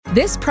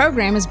This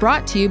program is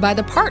brought to you by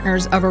the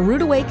partners of A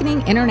Rood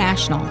Awakening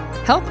International.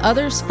 Help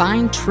others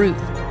find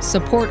truth.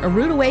 Support A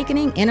Rood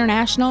Awakening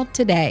International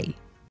today.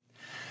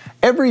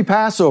 Every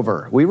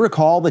Passover, we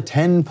recall the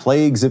 10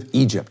 plagues of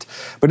Egypt.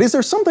 But is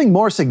there something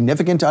more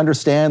significant to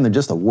understand than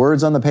just the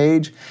words on the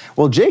page?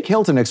 Well, Jake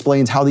Hilton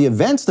explains how the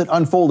events that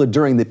unfolded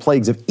during the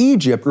plagues of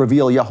Egypt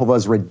reveal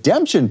Yehovah's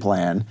redemption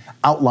plan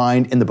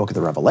outlined in the book of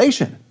the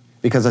Revelation.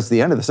 Because it's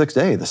the end of the sixth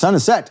day, the sun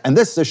is set, and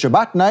this is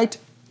Shabbat Night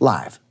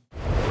Live.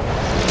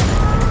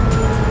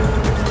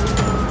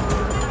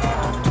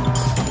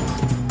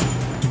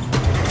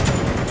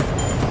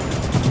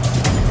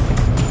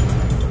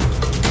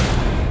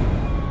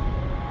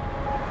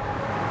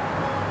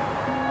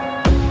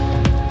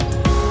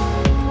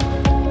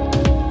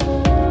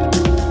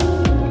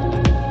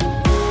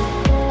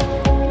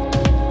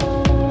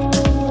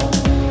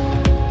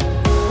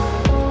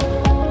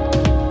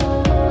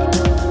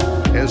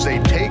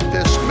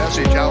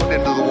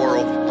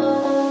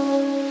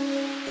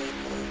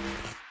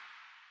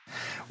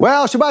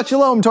 Well, Shabbat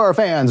Shalom, Torah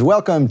fans.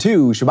 Welcome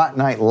to Shabbat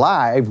Night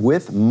Live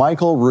with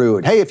Michael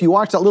Rood. Hey, if you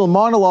watched that little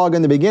monologue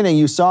in the beginning,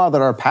 you saw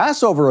that our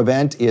Passover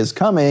event is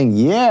coming.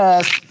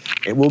 Yes,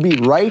 it will be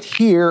right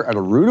here at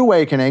A Rood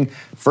Awakening.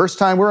 First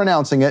time we're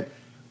announcing it.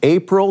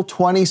 April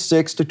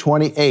 26 to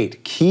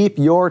 28. Keep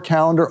your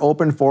calendar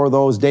open for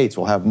those dates.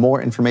 We'll have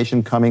more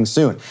information coming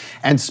soon.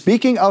 And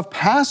speaking of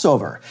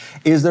Passover,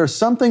 is there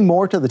something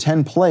more to the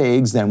 10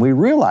 plagues than we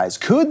realize?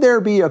 Could there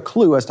be a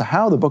clue as to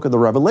how the book of the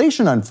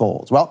Revelation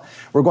unfolds? Well,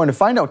 we're going to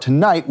find out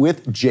tonight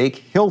with Jake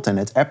Hilton.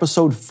 It's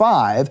episode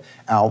 5,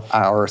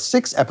 our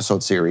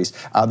 6-episode series,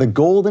 The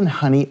Golden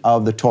Honey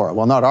of the Torah.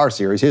 Well, not our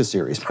series, his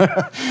series.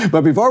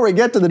 But before we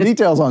get to the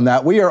details on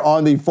that, we are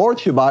on the 4th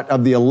Shabbat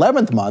of the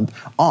 11th month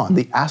on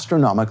the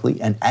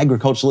astronomically and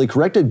agriculturally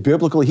corrected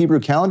biblical Hebrew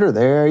calendar.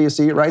 There you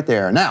see it right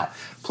there. Now,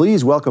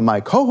 please welcome my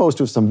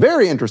co-host with some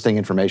very interesting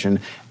information,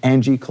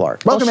 Angie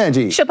Clark. Welcome,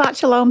 Angie. Shabbat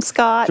Shalom,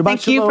 Scott.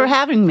 Thank you for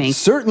having me.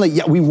 Certainly.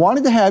 Yeah, we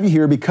wanted to have you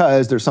here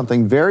because there's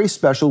something very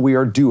special we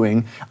are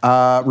doing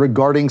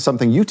regarding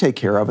something you take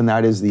care of, and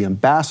that is the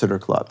Ambassador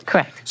Club.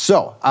 Correct.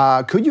 So,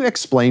 could you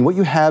explain what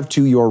you have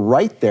to your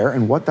right there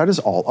and what that is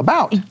all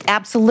about?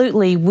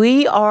 Absolutely.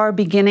 We are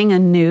beginning a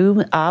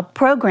new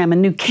program, a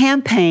new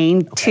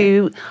campaign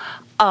to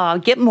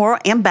get more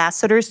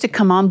ambassadors to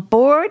come on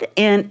board,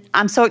 and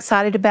I'm so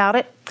excited about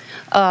it.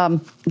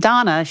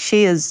 Donna,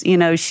 she is,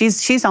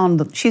 she's on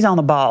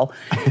the ball.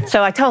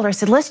 So I told her, I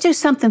said, let's do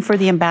something for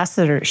the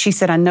ambassador. She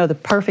said, I know the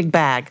perfect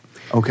bag.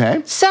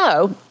 Okay.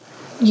 So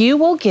you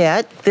will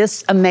get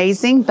this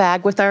amazing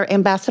bag with our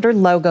ambassador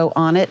logo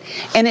on it,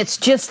 and it's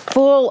just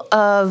full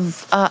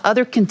of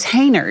other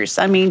containers.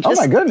 I mean, just,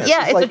 oh my goodness!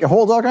 Yeah, it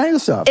holds all kinds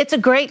of stuff. It's a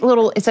great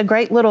little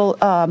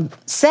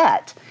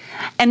set.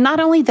 And not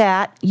only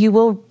that, you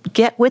will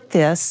get with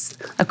this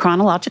a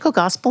Chronological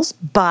Gospels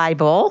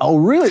Bible. Oh,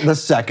 really? The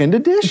second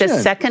edition? The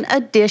second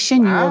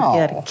edition. Wow. You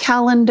will get a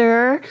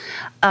calendar,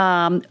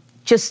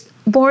 just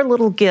more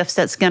little gifts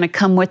that's going to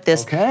come with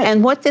this. Okay.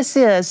 And what this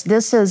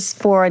is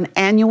for an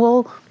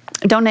annual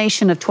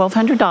donation of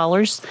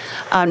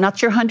 $1,200,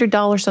 not your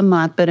 $100 a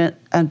month, but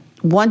a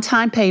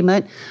one-time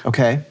payment.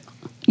 Okay.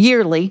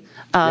 Yearly,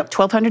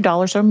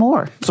 $1,200 or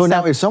more. So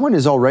now, if someone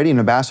is already an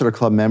Ambassador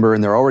Club member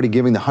and they're already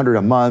giving the $100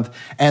 a month,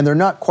 and they're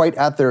not quite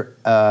at their,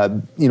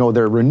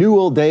 their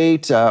renewal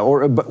date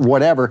or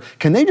whatever,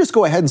 can they just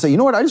go ahead and say, you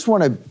know what, I just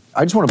want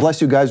to bless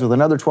you guys with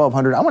another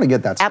 $1,200. I want to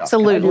get that stuff.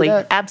 Absolutely, Can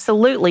I do that?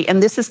 Absolutely,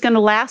 and this is going to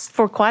last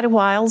for quite a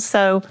while.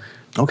 So,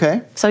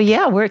 okay. So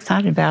yeah, we're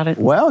excited about it.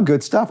 Well,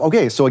 good stuff.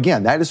 Okay, so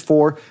again, that is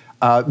for.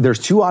 There's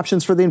two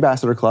options for the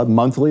Ambassador Club,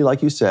 monthly,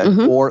 like you said,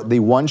 or the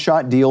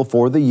one-shot deal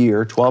for the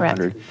year,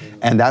 $1,200,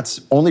 and that's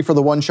only for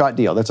the one-shot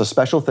deal. That's a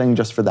special thing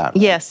just for that. Right?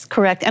 Yes,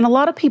 correct. And a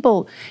lot of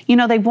people,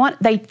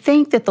 they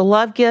think that the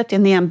Love Gift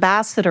and the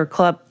Ambassador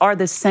Club are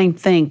the same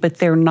thing, but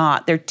they're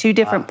not. They're two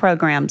different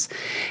programs.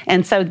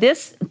 And so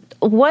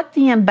what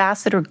the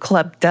Ambassador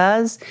Club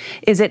does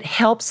is it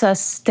helps us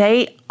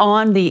stay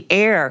on the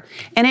air,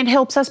 and it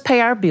helps us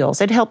pay our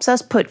bills. It helps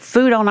us put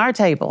food on our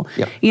table,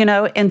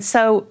 and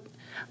so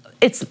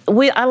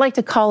I like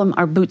to call them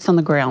our boots on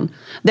the ground.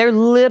 They're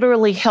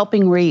literally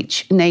helping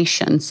reach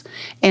nations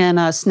and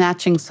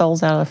snatching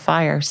souls out of the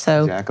fire.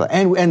 So exactly,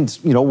 and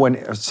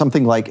when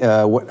something like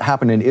what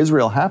happened in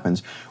Israel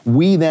happens,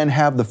 we then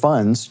have the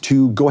funds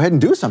to go ahead and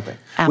do something.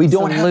 Absolutely. We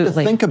don't have to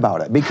think about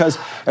it, because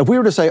if we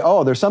were to say,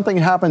 oh, there's something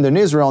happened in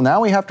Israel,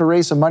 now we have to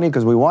raise some money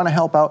because we want to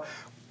help out.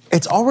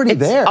 It's already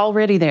there. It's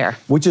already there.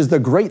 Which is the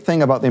great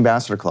thing about the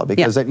Ambassador Club,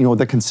 because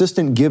the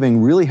consistent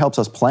giving really helps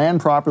us plan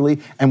properly,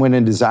 and when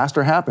a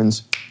disaster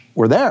happens,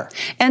 we're there.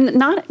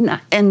 And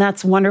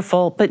that's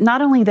wonderful. But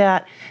not only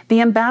that,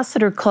 the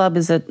Ambassador Club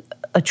is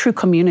a true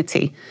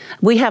community.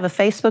 We have a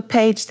Facebook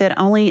page that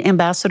only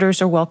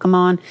ambassadors are welcome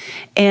on.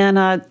 And,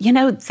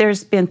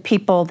 there's been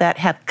people that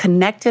have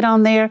connected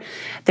on there.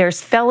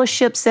 There's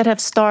fellowships that have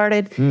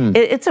started.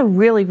 It's a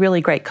really,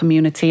 really great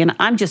community, and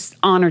I'm just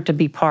honored to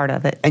be part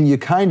of it. And you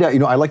kind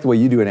of, I like the way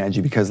you do it,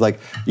 Angie, because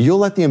you'll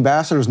let the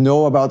ambassadors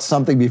know about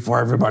something before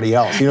everybody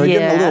else. You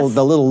give them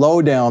the little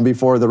lowdown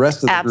before the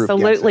rest of the group gets it.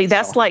 Absolutely.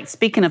 That's like,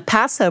 speaking of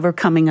Passover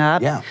coming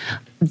up. Yeah.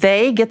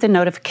 They get the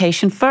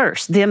notification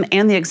first, them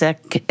and the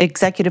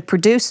executive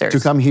producers.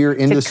 To come here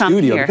in the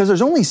studio, because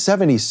there's only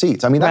 70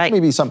 seats. I mean, that's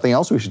maybe something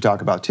else we should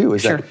talk about too,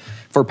 is that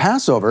for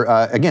Passover,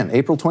 again,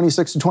 April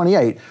 26 to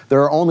 28,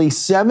 there are only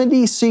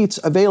 70 seats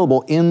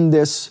available in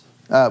this,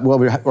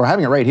 we're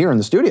having it right here in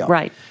the studio.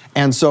 Right.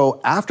 And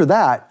so after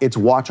that, it's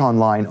watch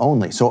online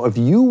only. So if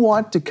you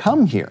want to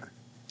come here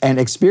and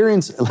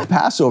experience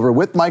Passover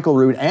with Michael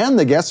Rood and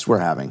the guests we're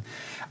having,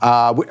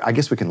 I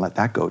guess we can let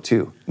that go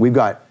too. We've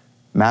got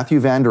Matthew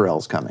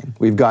Vanderel's coming.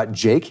 We've got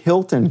Jake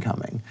Hilton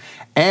coming.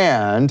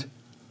 And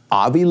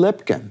Avi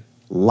Lipkin,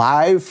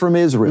 live from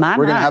Israel.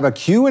 We're going to have a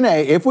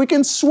Q&A, if we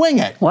can swing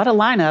it. What a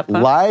lineup.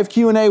 Huh? Live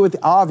Q&A with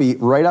Avi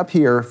right up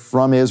here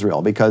from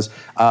Israel, because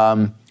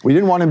we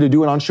didn't want him to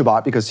do it on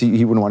Shabbat because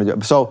he wouldn't want to do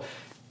it. So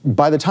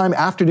by the time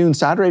afternoon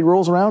Saturday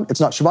rolls around,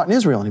 it's not Shabbat in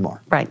Israel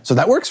anymore. Right. So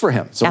that works for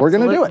him. So we're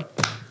going to do it.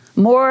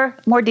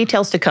 More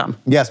details to come.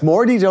 Yes,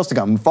 more details to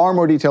come, far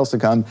more details to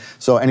come.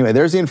 So anyway,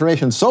 there's the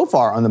information so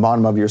far on the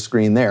bottom of your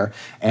screen there.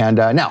 And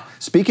now,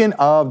 speaking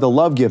of the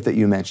love gift that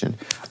you mentioned,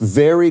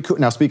 very cool.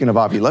 Now, speaking of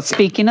Avi,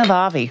 Speaking of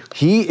Avi.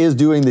 He is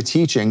doing the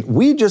teaching.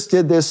 We just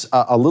did this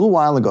a little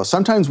while ago.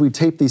 Sometimes we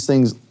tape these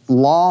things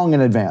long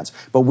in advance,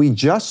 but we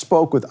just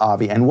spoke with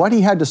Avi, and what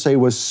he had to say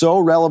was so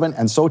relevant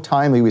and so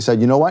timely. We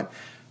said, you know what?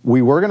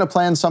 We were going to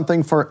plan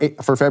something for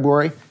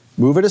February,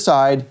 move it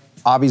aside.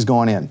 Avi's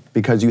going in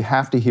because you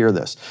have to hear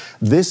this.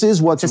 This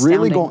is what's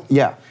really going.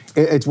 Yeah,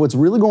 it's what's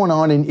really going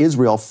on in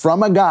Israel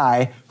from a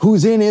guy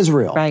who's in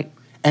Israel. Right.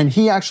 And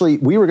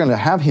we were going to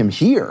have him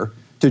here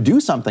to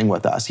do something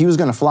with us. He was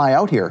going to fly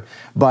out here,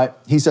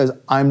 but he says,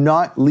 I'm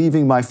not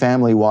leaving my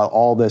family while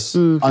all this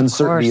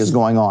uncertainty is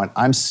going on.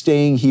 I'm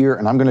staying here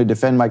and I'm going to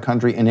defend my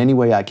country in any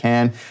way I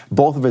can.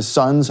 Both of his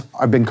sons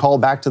have been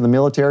called back to the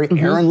military.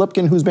 Aaron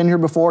Lipkin, who's been here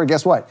before,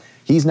 guess what?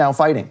 He's now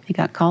fighting. He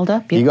got called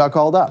up. Yeah. He got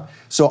called up.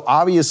 So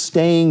Avi is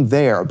staying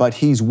there, but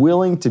he's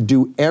willing to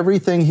do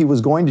everything he was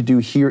going to do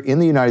here in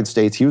the United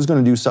States. He was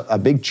going to do a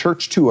big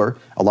church tour.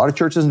 A lot of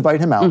churches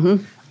invite him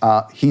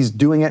out. He's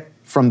doing it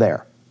from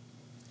there.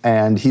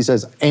 And he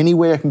says, any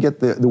way I can get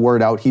the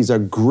word out. He's a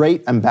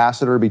great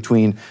ambassador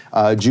between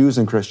Jews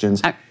and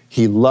Christians.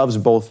 He loves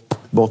both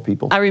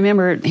people. I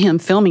remember him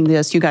filming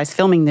this, you guys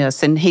filming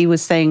this, and he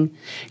was saying,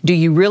 do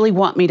you really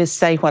want me to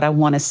say what I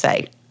want to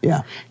say?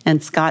 Yeah.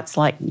 And Scott's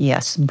like,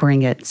 yes,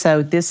 bring it.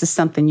 So this is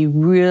something you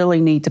really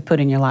need to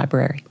put in your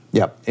library.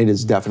 Yep, it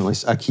is definitely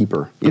a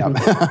keeper.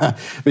 Yep,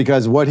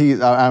 because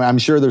I'm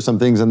sure there's some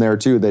things in there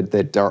too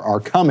that are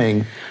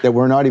coming that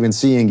we're not even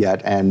seeing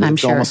yet, and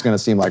it's almost going to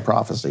seem like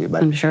prophecy.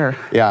 But I'm sure.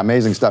 Yeah,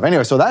 amazing stuff.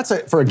 Anyway, so that's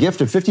it for a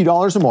gift of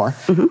 $50 or more.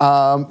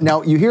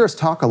 Now you hear us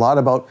talk a lot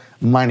about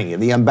money,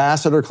 the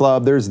Ambassador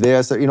Club. There's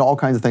this, all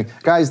kinds of things.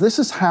 Guys, this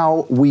is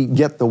how we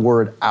get the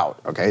word out.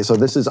 Okay, so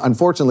this is,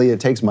 unfortunately,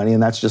 it takes money,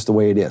 and that's just the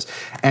way it is.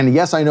 And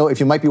yes, I know if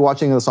you might be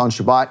watching this on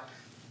Shabbat,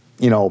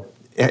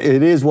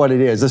 it is what it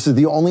is. This is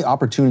the only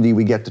opportunity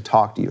we get to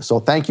talk to you. So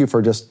thank you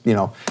for just,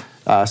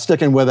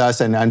 sticking with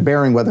us and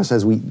bearing with us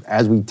as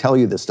we tell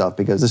you this stuff,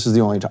 because this is the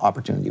only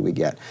opportunity we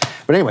get.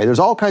 But anyway, there's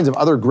all kinds of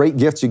other great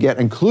gifts you get,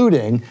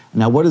 including,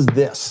 now what is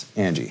this,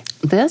 Angie?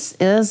 This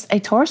is a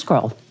Torah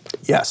scroll.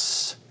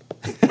 Yes.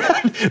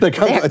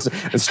 It's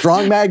a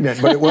strong magnet,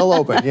 but it will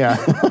open, yeah.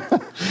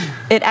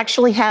 It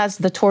actually has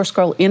the Torah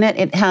scroll in it.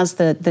 It has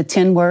the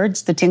 10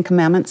 words, the 10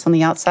 commandments on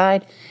the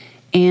outside.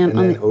 And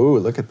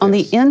look at this. On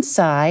the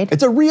inside,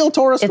 it's a real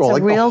Torah scroll. It's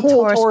a real the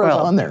whole Torah scroll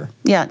scroll on there.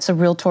 Yeah, it's a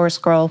real Torah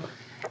scroll.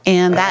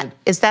 And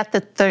is that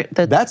the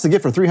That's the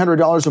gift for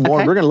 $300 or more.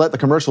 Okay. We're going to let the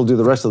commercial do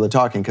the rest of the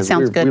talking because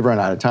we've run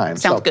out of time.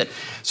 Sounds good.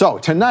 So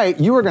tonight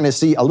you are going to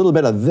see a little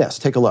bit of this.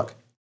 Take a look.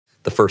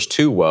 The first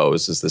two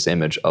woes is this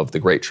image of the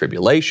Great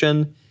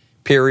Tribulation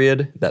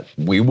period that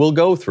we will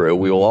go through,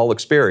 we will all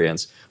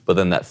experience, but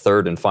then that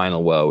third and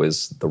final woe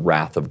is the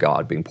wrath of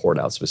God being poured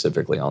out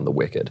specifically on the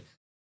wicked.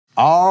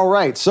 All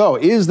right, so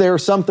is there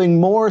something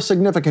more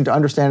significant to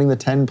understanding the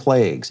 10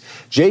 plagues?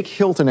 Jake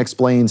Hilton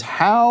explains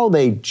how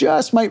they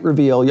just might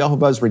reveal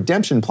Yehovah's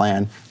redemption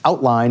plan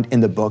outlined in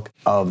the book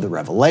of the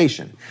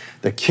Revelation.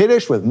 The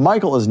Kiddush with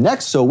Michael is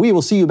next, so we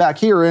will see you back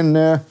here in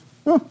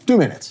 2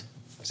 minutes.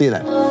 See you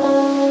then.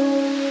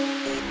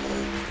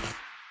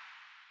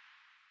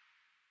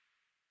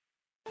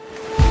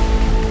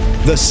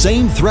 The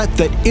same threat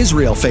that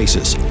Israel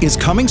faces is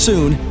coming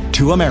soon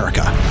to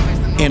America.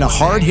 In a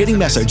hard-hitting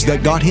message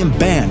that got him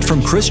banned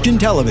from Christian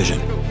television,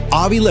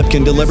 Avi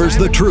Lipkin delivers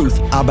the truth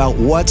about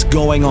what's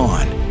going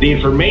on. The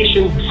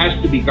information has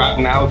to be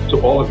gotten out to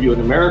all of you in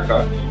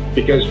America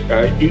because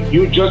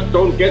you just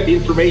don't get the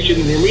information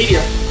in your media.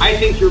 I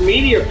think your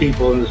media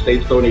people in the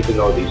States don't even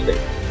know these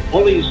things.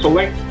 only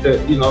select,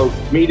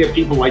 media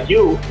people like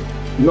you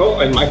know,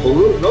 and Michael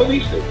Rood know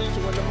these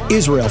things.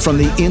 Israel from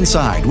the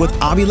Inside with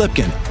Avi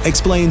Lipkin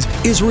explains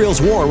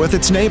Israel's war with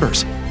its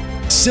neighbors,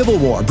 civil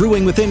war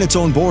brewing within its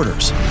own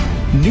borders,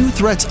 new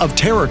threats of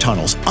terror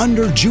tunnels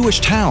under Jewish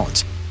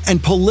towns,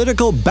 and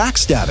political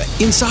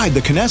backstabbing inside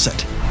the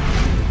Knesset.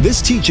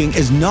 This teaching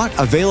is not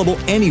available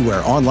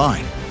anywhere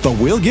online, but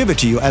we'll give it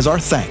to you as our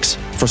thanks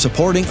for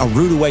supporting A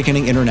Rood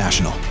Awakening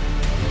International.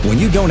 When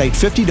you donate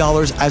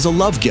 $50 as a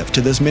love gift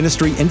to this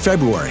ministry in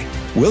February,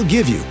 we'll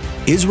give you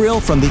Israel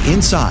from the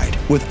Inside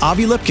with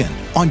Avi Lipkin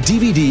on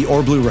DVD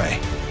or Blu-ray.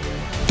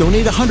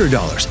 Donate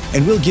 $100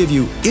 and we'll give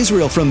you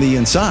Israel from the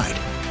Inside,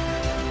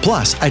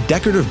 plus a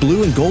decorative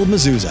blue and gold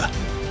mezuzah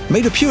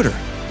made of pewter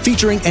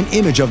featuring an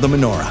image of the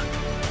menorah.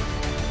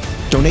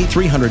 Donate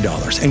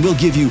 $300 and we'll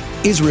give you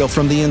Israel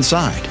from the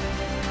Inside,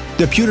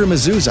 the pewter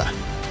mezuzah,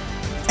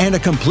 and a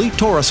complete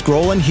Torah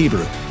scroll in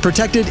Hebrew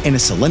protected in a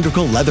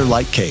cylindrical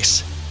leather-like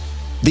case.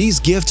 These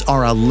gifts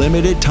are a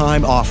limited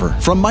time offer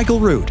from Michael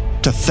Rood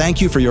to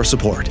thank you for your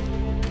support.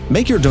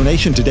 Make your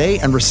donation today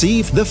and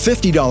receive the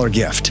 $50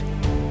 gift,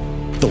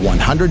 the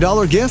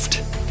 $100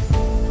 gift,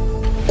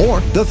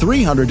 or the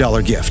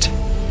 $300 gift.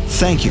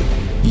 Thank you.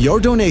 Your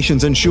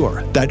donations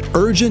ensure that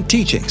urgent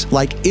teachings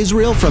like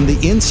Israel from the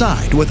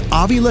Inside with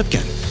Avi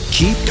Lipkin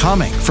keep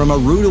coming from A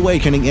Rood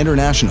Awakening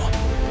International.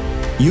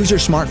 Use your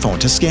smartphone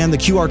to scan the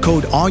QR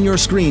code on your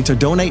screen to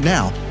donate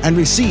now and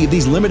receive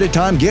these limited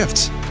time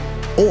gifts.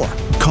 Or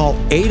call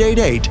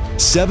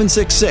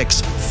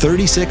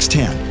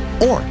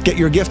 888-766-3610. Or get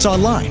your gifts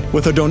online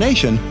with a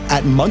donation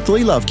at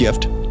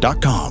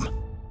monthlylovegift.com.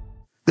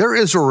 There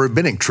is a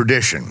rabbinic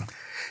tradition,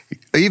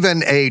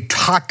 even a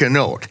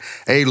takanot,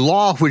 a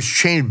law which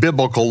changed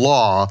biblical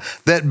law,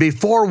 that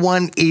before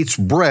one eats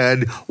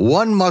bread,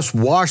 one must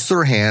wash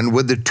their hand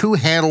with the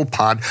two-handled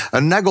pot, a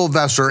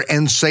negelvesser,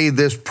 and say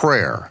this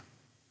prayer.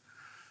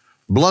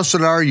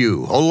 Blessed are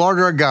you, O Lord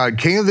our God,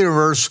 King of the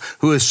universe,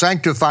 who has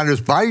sanctified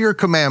us by your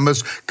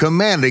commandments,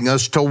 commanding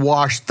us to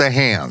wash the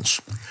hands.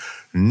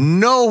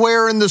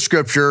 Nowhere in the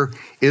scripture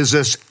is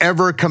this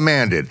ever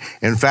commanded.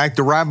 In fact,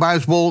 the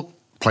rabbis will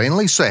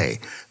plainly say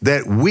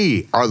that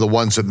we are the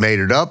ones that made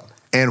it up,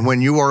 and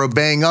when you are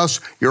obeying us,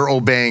 you're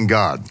obeying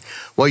God.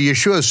 Well,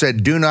 Yeshua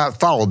said, do not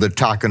follow the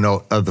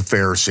takanot of the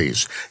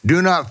Pharisees.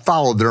 Do not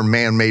follow their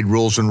man-made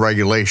rules and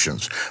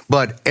regulations.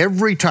 But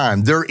every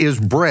time there is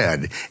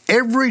bread,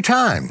 every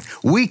time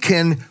we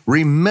can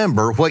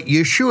remember what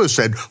Yeshua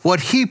said, what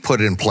he put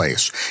in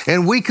place.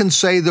 And we can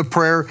say the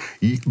prayer,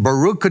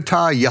 Baruch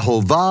atah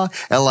Yehovah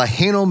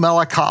Eloheinu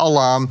melech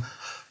ha'olam,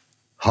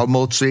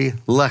 hamotzi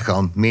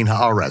lechem min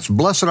haaretz.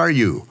 Blessed are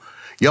you,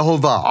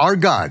 Yehovah, our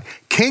God,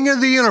 King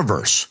of the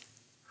universe,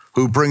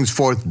 who brings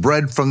forth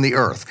bread from the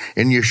earth.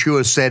 And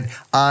Yeshua said,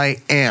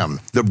 I am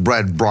the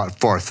bread brought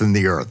forth from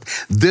the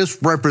earth. This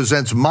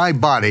represents my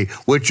body,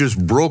 which is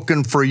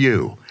broken for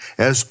you.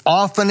 As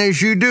often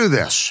as you do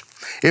this,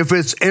 if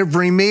it's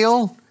every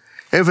meal,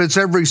 if it's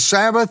every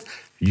Sabbath,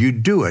 you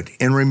do it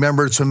in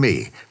remembrance of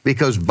me,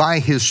 because by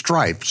his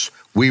stripes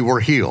we were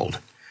healed.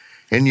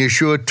 And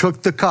Yeshua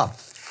took the cup,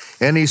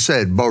 and he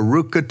said,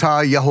 Baruch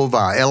atah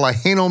Yehovah,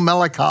 Eloheinu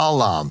melech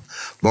ha'olam,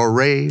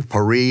 Borei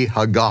pari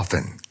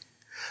hagafen.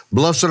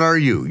 Blessed are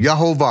you,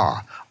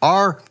 Yehovah,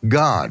 our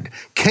God,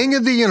 King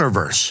of the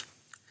universe,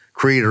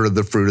 creator of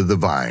the fruit of the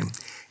vine.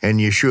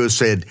 And Yeshua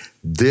said,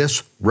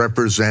 this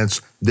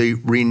represents the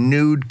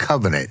renewed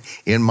covenant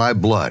in my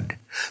blood.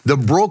 The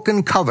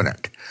broken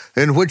covenant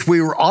in which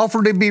we were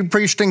offered to be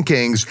priests and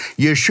kings.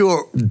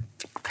 Yeshua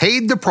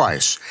paid the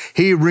price.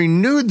 He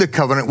renewed the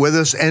covenant with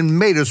us and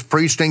made us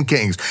priests and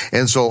kings.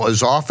 And so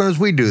as often as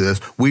we do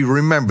this, we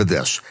remember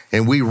this,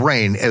 and we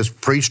reign as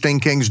priests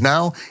and kings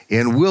now,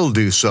 and will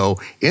do so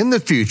in the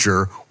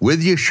future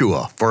with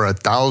Yeshua for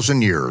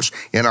 1,000 years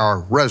in our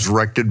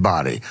resurrected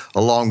body,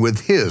 along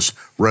with his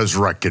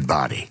resurrected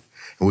body.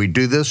 And we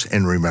do this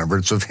in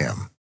remembrance of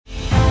him.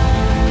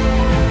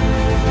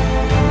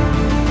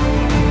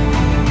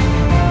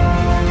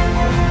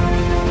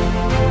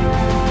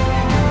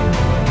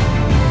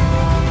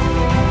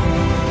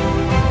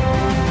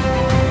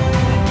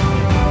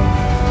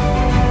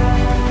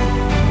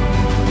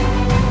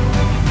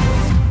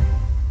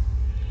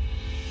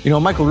 You know,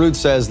 Michael Rood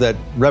says that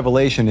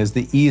Revelation is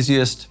the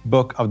easiest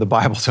book of the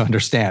Bible to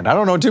understand. I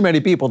don't know too many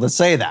people that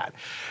say that,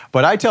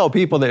 but I tell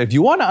people that if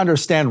you want to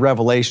understand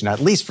Revelation, at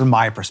least from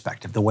my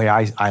perspective, the way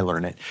I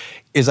learn it,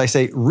 is I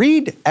say,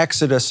 read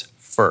Exodus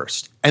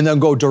first, and then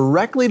go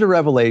directly to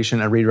Revelation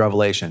and read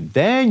Revelation.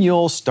 Then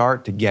you'll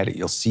start to get it.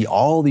 You'll see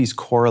all these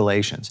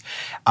correlations.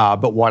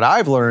 But what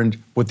I've learned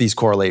with these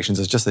correlations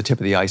is just the tip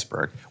of the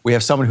iceberg. We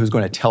have someone who's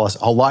going to tell us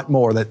a lot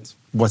more that's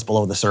what's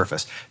below the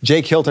surface.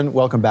 Jake Hilton,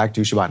 welcome back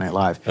to Shabbat Night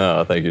Live.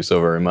 Oh, thank you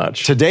so very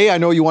much. Today, I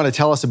know you want to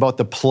tell us about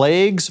the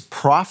plagues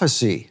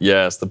prophecy.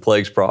 Yes, the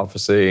plagues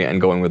prophecy, and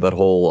going with that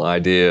whole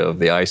idea of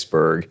the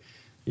iceberg.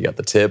 You got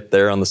the tip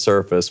there on the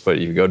surface, but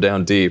you go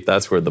down deep,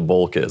 that's where the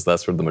bulk is,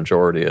 that's where the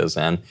majority is.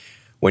 And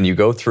when you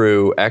go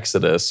through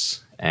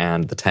Exodus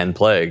and the 10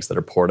 plagues that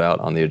are poured out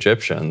on the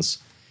Egyptians,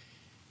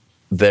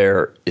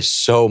 there is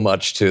so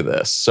much to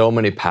this, so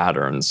many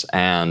patterns,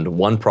 and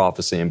one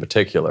prophecy in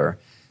particular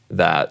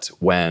that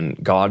when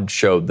God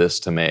showed this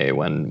to me,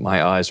 when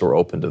my eyes were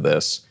open to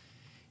this,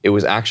 it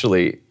was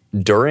actually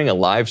during a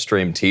live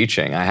stream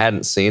teaching. I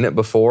hadn't seen it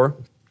before,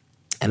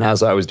 and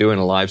as I was doing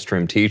a live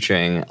stream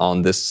teaching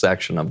on this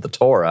section of the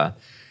Torah,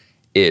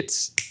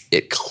 it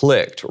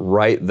clicked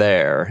right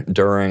there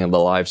during the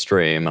live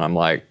stream, and I'm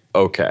like,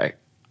 okay,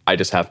 I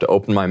just have to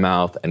open my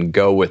mouth and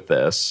go with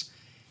this.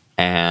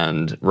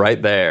 And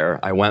right there,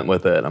 I went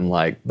with it. I'm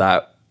like,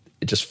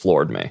 it just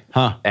floored me.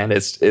 And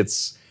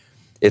it's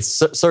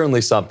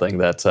certainly something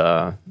that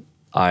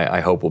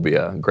I hope will be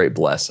a great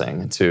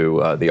blessing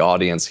to the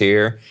audience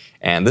here.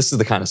 And this is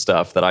the kind of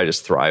stuff that I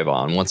just thrive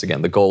on. Once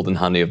again, the golden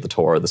honey of the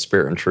Torah, the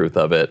spirit and truth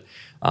of it,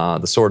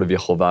 the Sword of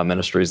Yehovah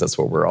Ministries, that's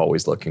what we're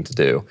always looking to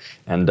do.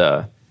 And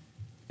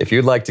if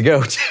you'd like to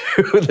go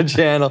to the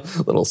channel,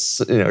 little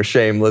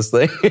shameless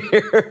thing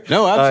here.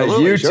 No,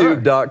 absolutely.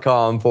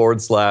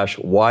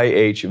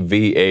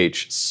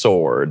 YouTube.com/YHVH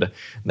sword.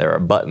 There are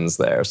buttons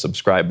there,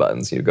 subscribe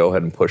buttons. You go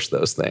ahead and push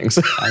those things.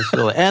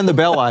 Absolutely. And the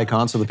bell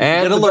icon so that people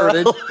And get the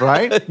alerted, bell.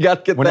 right? You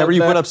gotta get Whenever that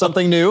you bell. put up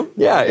something new.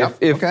 Yeah,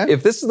 Okay.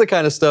 if this is the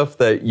kind of stuff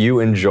that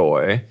you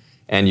enjoy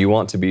and you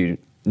want to be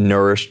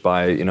nourished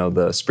by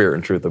the spirit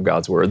and truth of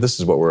God's word, this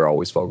is what we're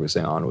always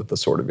focusing on with the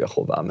Sword of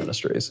Yehovah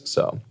Ministries.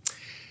 So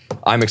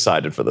I'm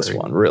excited for this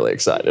one, really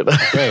excited.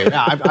 Okay,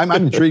 yeah, I'm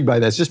intrigued by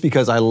this just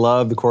because I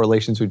love the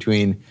correlations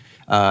between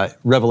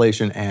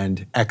Revelation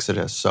and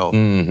Exodus. So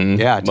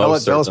yeah, tell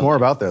us more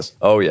about this.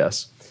 Oh,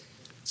 yes.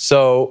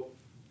 So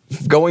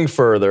going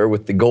further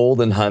with the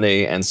golden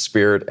honey and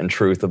spirit and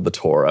truth of the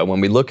Torah,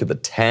 when we look at the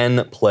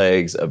 10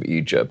 plagues of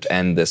Egypt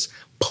and this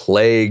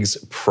plagues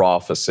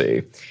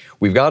prophecy,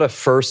 we've got to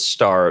first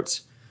start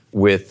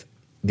with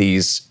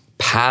these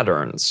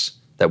patterns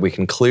that we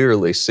can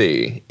clearly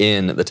see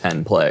in the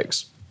 10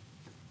 plagues.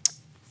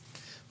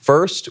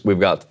 First, we've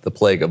got the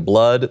plague of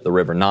blood, the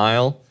river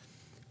Nile.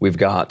 We've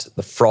got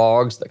the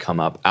frogs that come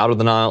up out of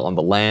the Nile on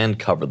the land,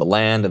 cover the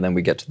land, and then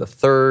we get to the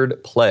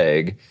third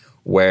plague,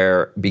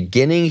 where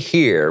beginning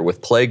here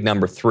with plague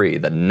number 3,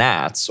 the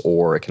gnats,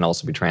 or it can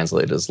also be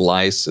translated as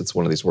lice. It's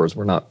one of these words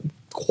we're not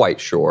quite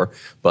sure,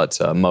 but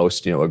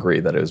most agree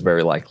that it was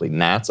very likely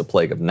gnats, a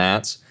plague of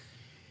gnats.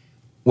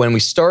 When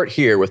we start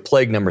here with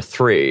plague number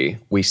 3,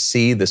 we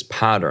see this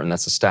pattern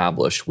that's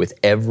established with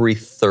every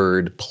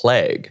third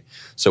plague.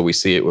 So we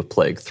see it with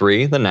plague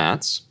 3, the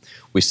gnats.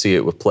 We see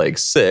it with plague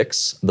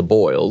 6, the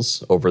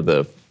boils over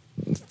the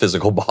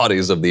physical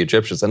bodies of the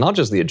Egyptians. And not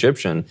just the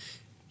Egyptian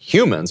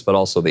humans, but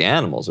also the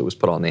animals. It was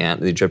put on the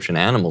Egyptian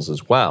animals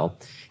as well.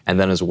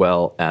 And then as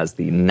well as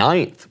the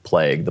 9th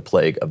plague, the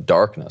plague of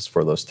darkness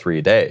for those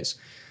 3 days.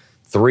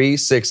 3,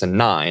 6, and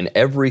 9,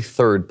 every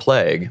third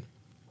plague.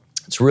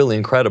 It's really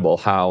incredible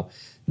how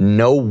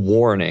no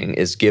warning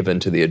is given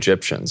to the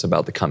Egyptians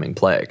about the coming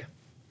plague.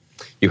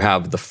 You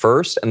have the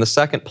first and the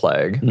second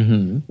plague,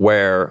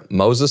 where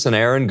Moses and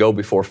Aaron go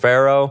before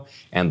Pharaoh,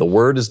 and the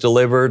word is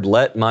delivered,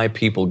 let my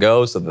people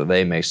go so that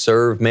they may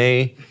serve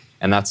me.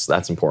 And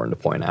that's important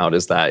to point out,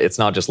 is that it's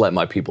not just let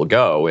my people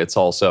go, it's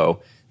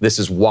also, this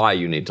is why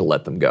you need to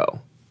let them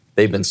go.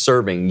 They've been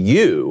serving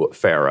you,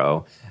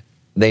 Pharaoh,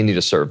 they need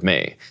to serve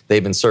me.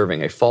 They've been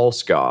serving a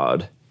false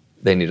god,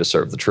 they need to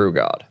serve the true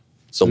God.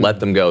 So let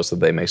them go so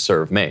they may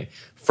serve me.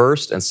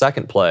 First and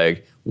second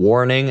plague,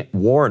 warning,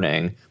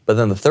 warning, but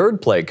then the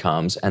third plague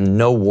comes and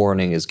no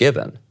warning is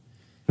given.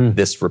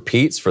 This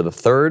repeats for the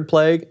third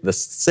plague, the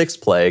 6th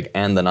plague,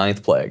 and the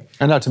 9th plague.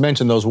 And not to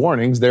mention those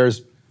warnings,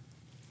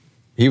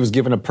 he was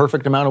given a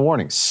perfect amount of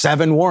warnings,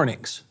 7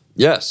 warnings.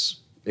 Yes,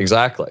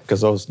 exactly.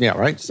 Because those, yeah,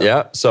 right? So,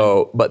 yeah.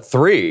 So, but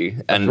 3,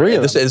 and 3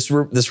 of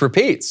this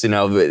repeats,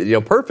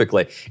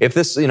 perfectly. If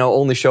this,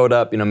 only showed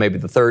up, maybe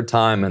the 3rd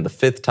time and the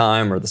 5th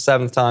time or the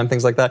 7th time,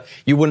 things like that,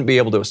 you wouldn't be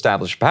able to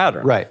establish a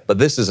pattern. Right. But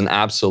this is an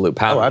absolute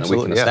pattern that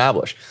we can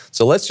establish.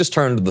 So let's just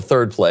turn to the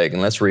 3rd plague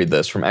and let's read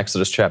this from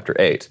Exodus chapter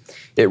 8.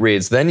 It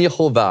reads, "Then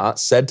Yehovah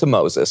said to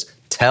Moses,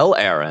 tell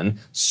Aaron,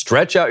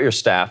 stretch out your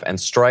staff and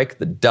strike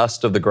the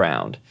dust of the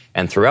ground.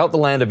 And throughout the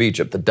land of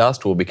Egypt, the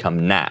dust will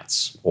become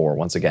gnats," or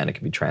once again, it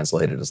can be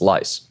translated as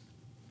lice.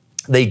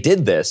 They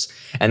did this,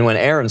 and when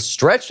Aaron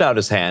stretched out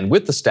his hand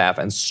with the staff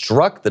and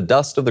struck the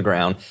dust of the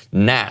ground,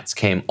 gnats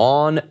came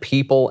on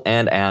people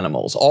and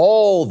animals.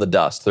 All the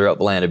dust throughout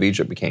the land of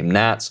Egypt became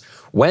gnats.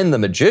 When the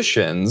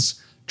magicians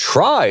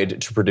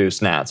tried to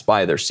produce gnats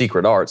by their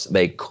secret arts,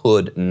 they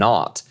could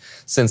not.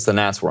 Since the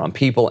gnats were on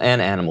people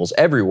and animals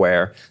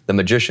everywhere, the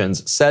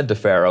magicians said to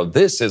Pharaoh,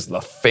 "This is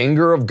the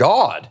finger of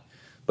God."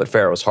 But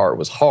Pharaoh's heart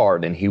was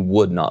hard and he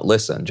would not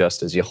listen,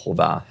 just as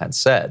Yehovah had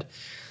said.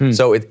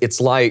 So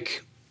it's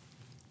like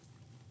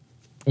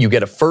you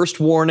get a first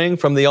warning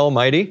from the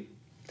Almighty,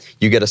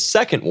 you get a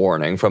second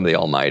warning from the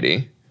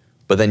Almighty,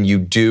 but then you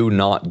do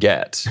not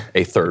get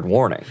a third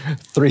warning.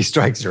 3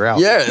 strikes, you're out.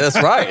 Yeah,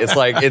 that's right. It's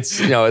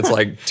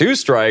like 2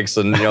 strikes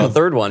and a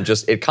third one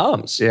it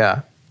comes.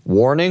 Yeah.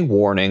 Warning,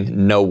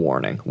 warning, no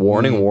warning.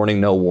 Warning,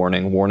 warning, no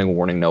warning. Warning,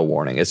 warning, no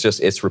warning.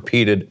 It's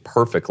repeated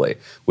perfectly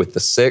with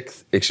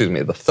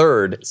the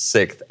third,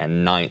 sixth,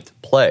 and ninth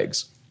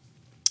plagues.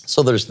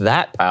 So there's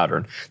that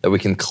pattern that we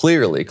can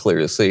clearly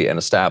see and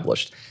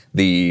established.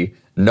 The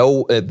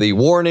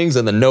warnings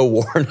and the no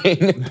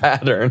warning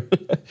pattern.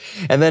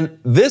 And then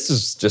this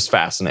is just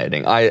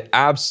fascinating. I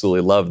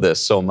absolutely love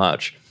this so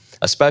much,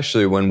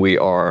 especially when we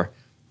are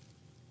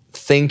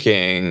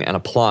thinking and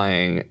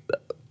applying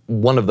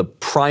one of the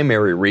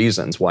primary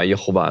reasons why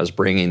Yehovah is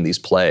bringing these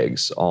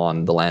plagues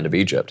on the land of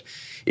Egypt.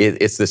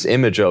 It's this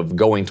image of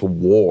going to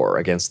war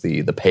against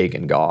the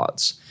pagan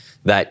gods,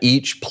 that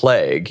each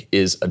plague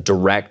is a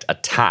direct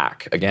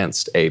attack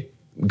against a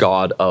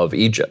god of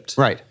Egypt.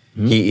 Right.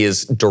 Mm-hmm. He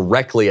is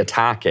directly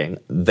attacking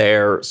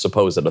their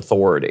supposed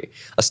authority,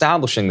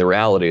 establishing the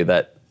reality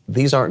that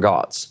these aren't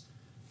gods.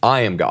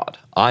 I am God.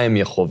 I am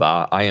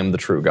Yehovah. I am the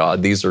true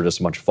God. These are just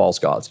a bunch of false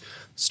gods.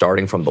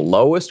 Starting from the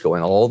lowest,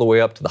 going all the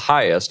way up to the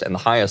highest, and the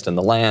highest in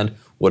the land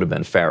would have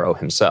been Pharaoh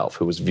himself,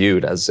 who was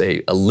viewed as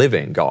a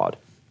living god.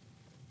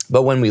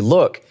 But when we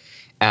look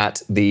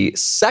at the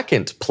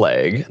second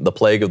plague, the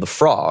plague of the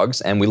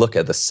frogs, and we look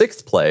at the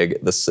sixth plague,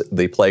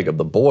 the plague of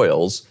the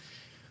boils,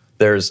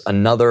 there's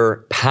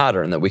another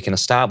pattern that we can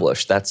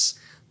establish.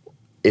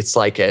 It's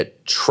like a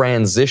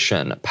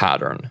transition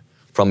pattern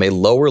from a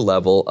lower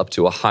level up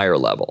to a higher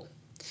level.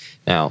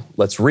 Now,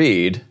 let's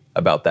read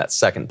about that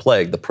second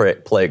plague, the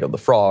plague of the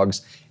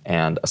frogs,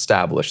 and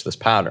establish this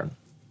pattern.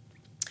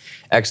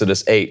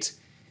 Exodus 8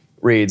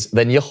 reads,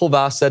 Then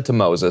Yehovah said to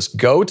Moses,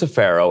 Go to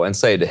Pharaoh and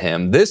say to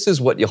him, This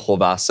is what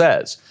Yehovah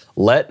says,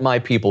 Let my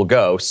people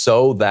go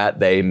so that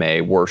they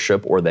may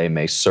worship or they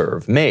may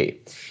serve me.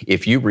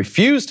 If you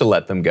refuse to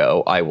let them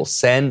go, I will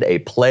send a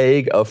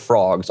plague of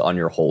frogs on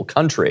your whole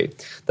country.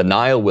 The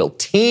Nile will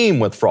teem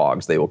with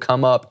frogs. They will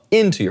come up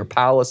into your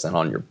palace and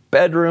on your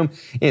bedroom,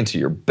 into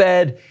your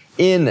bed,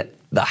 in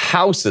the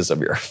houses of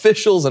your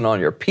officials and on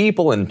your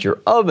people and your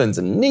ovens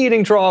and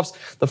kneading troughs.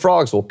 The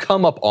frogs will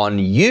come up on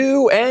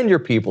you and your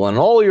people and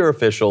all your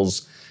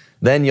officials.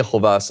 Then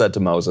Yehovah said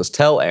to Moses,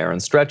 Tell Aaron,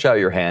 stretch out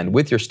your hand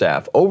with your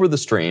staff over the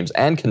streams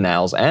and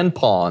canals and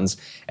ponds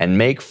and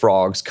make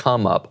frogs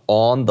come up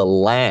on the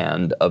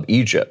land of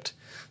Egypt.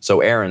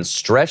 So Aaron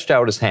stretched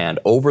out his hand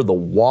over the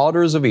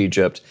waters of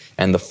Egypt,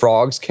 and the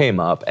frogs came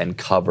up and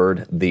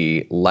covered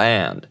the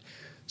land.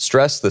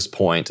 Stress this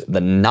point,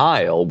 the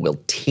Nile will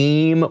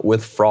teem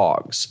with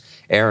frogs.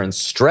 Aaron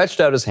stretched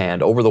out his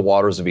hand over the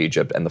waters of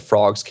Egypt, and the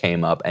frogs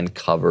came up and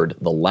covered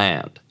the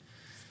land.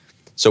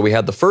 So we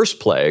had the first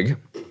plague,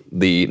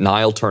 the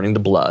Nile turning to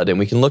blood, and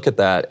we can look at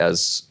that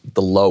as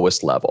the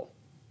lowest level.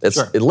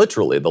 It's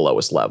literally the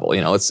lowest level.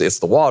 It's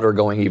the water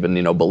going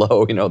even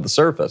below the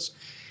surface.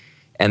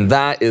 And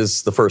that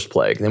is the first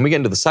plague. Then we get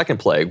into the second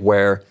plague,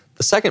 where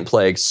the second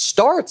plague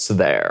starts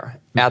there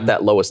at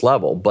that lowest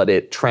level, but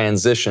it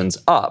transitions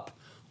up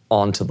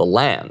onto the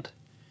land.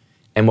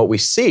 And what we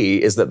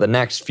see is that the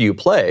next few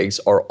plagues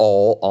are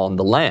all on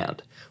the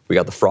land. We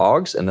got the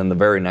frogs, and then the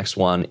very next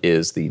one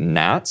is the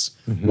gnats,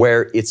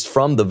 where it's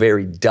from the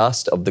very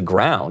dust of the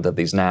ground that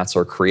these gnats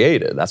are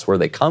created. That's where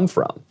they come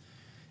from.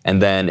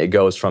 And then it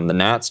goes from the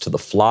gnats to the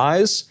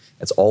flies.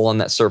 It's all on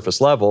that surface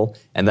level.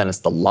 And then it's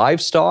the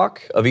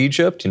livestock of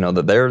Egypt,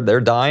 that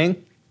they're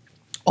dying.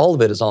 All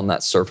of it is on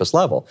that surface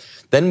level.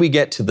 Then we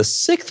get to the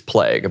sixth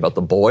plague about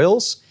the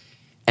boils,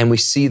 and we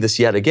see this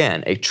yet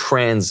again, a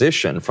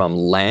transition from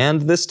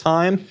land this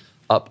time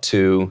up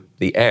to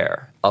the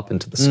air, up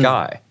into the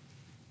sky.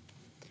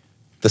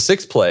 The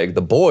sixth plague,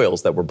 the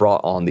boils that were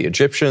brought on the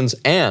Egyptians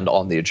and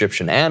on the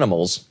Egyptian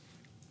animals,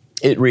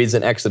 it reads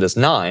in Exodus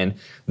 9,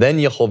 Then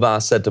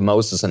Yehovah said to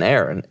Moses and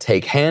Aaron,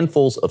 Take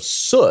handfuls of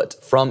soot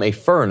from a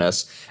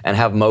furnace and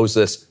have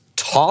Moses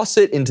toss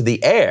it into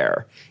the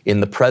air in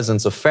the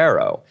presence of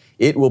Pharaoh.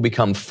 It will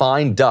become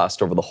fine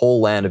dust over the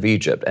whole land of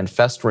Egypt, and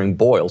festering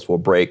boils will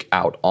break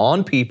out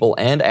on people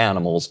and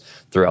animals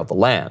throughout the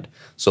land.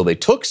 So they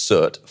took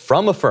soot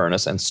from a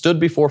furnace and stood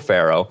before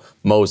Pharaoh.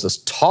 Moses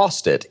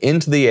tossed it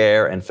into the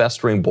air, and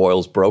festering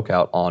boils broke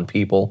out on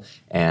people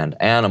and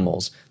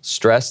animals.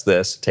 Stress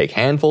this, take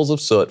handfuls of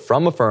soot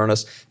from a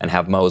furnace and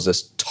have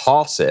Moses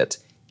toss it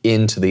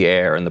into the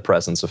air in the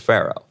presence of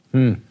Pharaoh.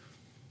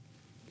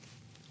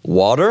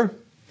 Water,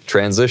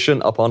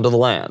 transition up onto the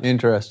land.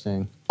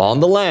 Interesting. On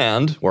the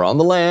land, we're on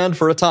the land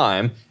for a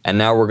time, and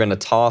now we're going to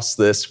toss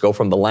this, go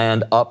from the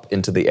land up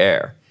into the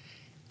air.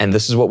 And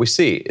this is what we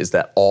see, is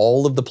that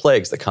all of the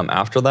plagues that come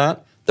after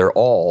that, they're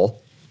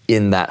all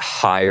in that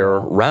higher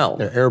realm.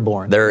 They're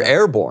airborne. They're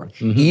airborne.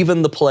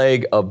 Even the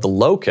plague of the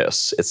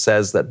locusts, it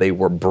says that they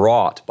were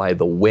brought by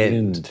the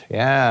wind.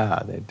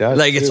 Yeah, it does.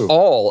 It's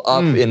all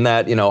up in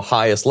that,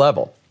 highest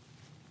level.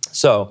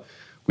 So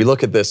we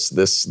look at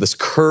this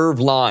curved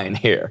line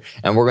here,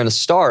 and we're going to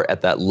start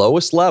at that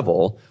lowest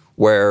level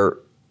where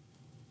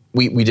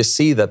we just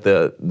see that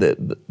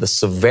the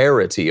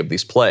severity of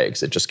these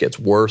plagues, it just gets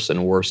worse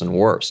and worse and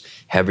worse,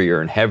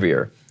 heavier and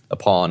heavier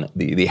upon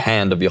the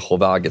hand of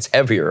Yehovah, gets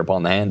heavier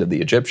upon the hand of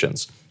the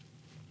Egyptians.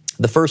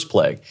 The first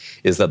plague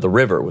is that the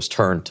river was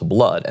turned to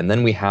blood. And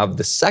then we have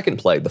the second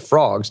plague, the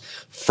frogs,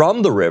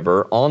 from the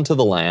river onto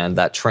the land,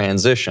 that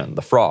transition,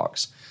 the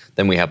frogs.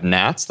 Then we have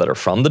gnats that are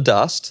from the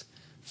dust,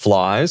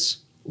 flies,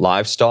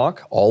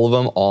 livestock, all of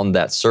them on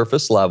that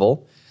surface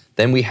level.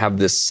 Then we have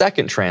this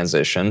second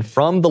transition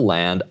from the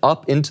land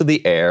up into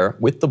the air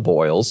with the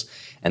boils.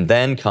 And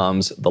then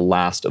comes the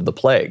last of the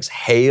plagues,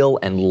 hail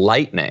and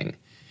lightning.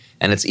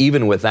 And it's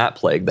even with that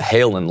plague, the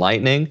hail and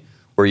lightning,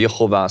 where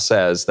Yehovah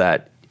says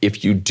that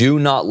if you do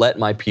not let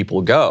my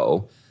people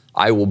go,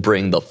 I will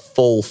bring the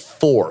full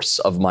force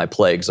of my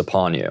plagues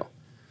upon you.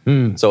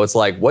 So it's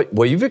like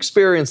what you've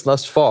experienced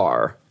thus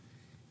far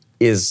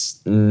is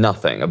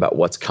nothing about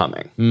what's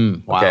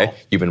coming. Wow. Okay?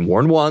 You've been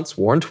warned once,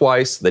 warned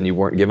twice, then you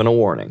weren't given a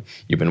warning.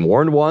 You've been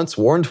warned once,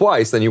 warned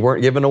twice, then you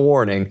weren't given a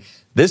warning.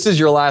 This is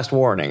your last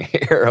warning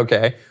here,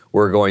 okay?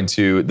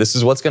 This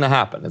is what's gonna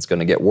happen. It's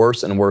gonna get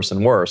worse and worse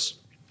and worse.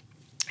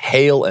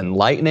 Hail and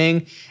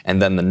lightning,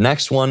 and then the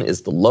next one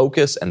is the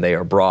locusts, and they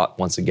are brought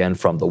once again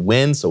from the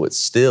wind, so it's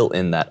still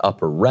in that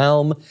upper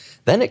realm.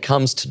 Then it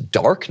comes to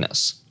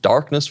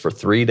darkness for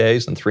 3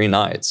 days and 3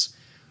 nights,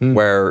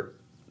 where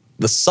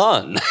the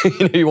sun,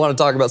 you want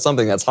to talk about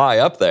something that's high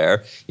up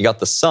there, you got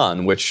the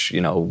sun, which,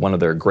 one of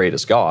their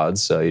greatest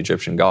gods,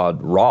 Egyptian god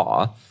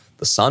Ra,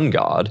 the sun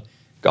god,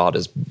 God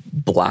is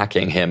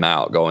blacking him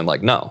out, going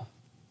like, no,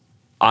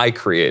 I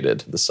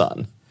created the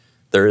sun.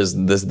 There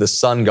is this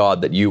sun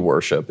god that you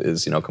worship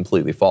is,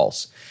 completely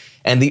false.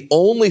 And the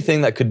only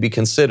thing that could be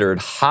considered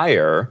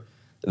higher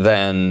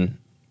than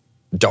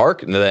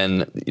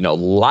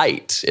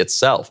light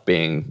itself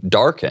being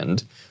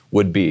darkened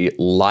would be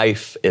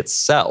life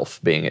itself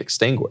being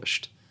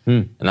extinguished.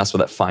 And that's what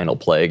that final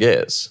plague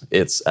is.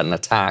 It's an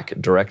attack,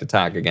 direct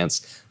attack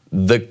against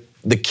the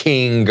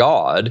king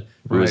God,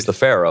 who is the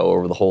Pharaoh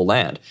over the whole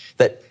land.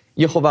 That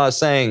Yehovah is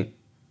saying,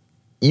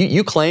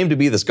 you claim to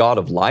be this God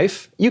of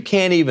life. You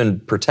can't even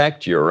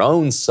protect your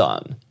own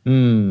son.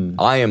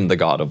 I am the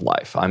God of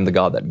life. I'm the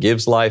God that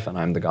gives life, and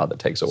I'm the God that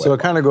takes away So it life.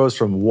 kind of goes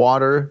from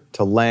water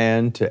to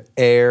land to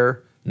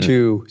air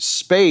to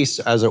space,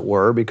 as it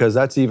were, because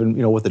that's even,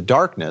 with the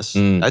darkness,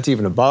 that's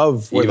even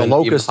above where the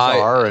locusts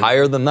are.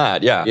 Higher than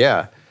that, yeah.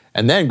 Yeah.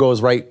 And then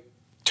goes right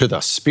to the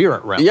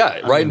spirit realm. Yeah,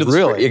 right into the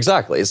really. spirit.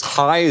 Exactly. As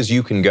high as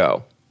you can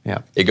go. Yeah.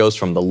 It goes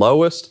from the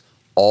lowest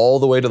all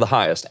the way to the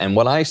highest. And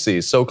what I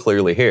see so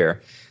clearly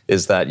here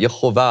is that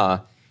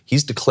Yehovah,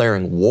 he's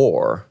declaring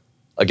war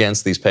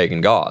against these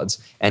pagan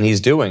gods, and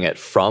he's doing it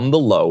from the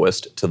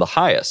lowest to the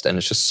highest. And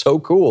it's just so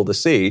cool to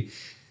see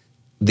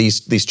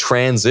these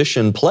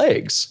transition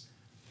plagues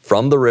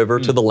from the river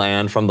to the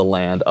land, from the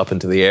land up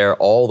into the air,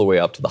 all the way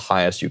up to the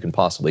highest you can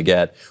possibly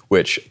get,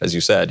 which, as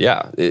you said,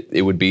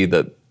 it would be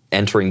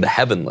entering the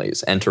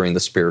heavenlies, entering the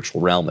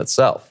spiritual realm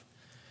itself.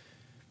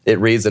 It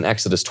reads in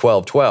Exodus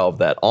 12:12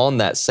 that on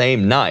that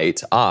same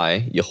night,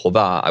 I,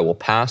 Yehovah, I will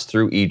pass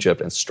through Egypt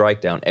and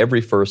strike down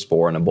every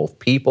firstborn of both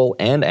people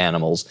and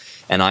animals,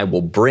 and I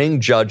will bring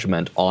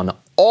judgment on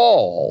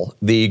all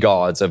the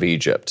gods of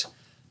Egypt.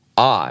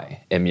 I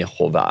am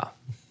Yehovah.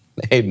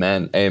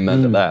 Amen.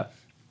 Amen to that.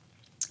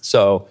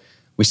 So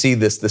we see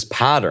this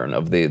pattern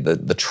of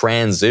the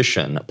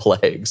transition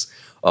plagues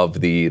of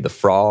the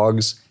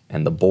frogs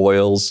and the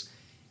boils,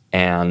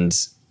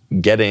 and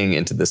getting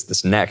into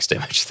this next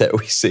image that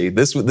we see.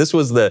 This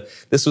was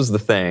the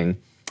thing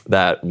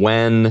that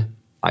when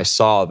I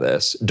saw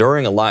this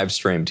during a live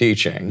stream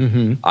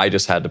teaching, I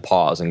just had to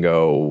pause and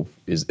go,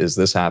 is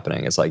this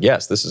happening? It's like,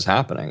 yes, this is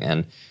happening.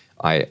 And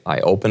I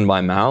opened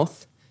my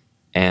mouth,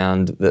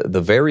 and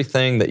the very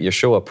thing that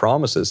Yeshua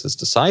promises his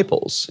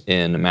disciples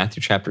in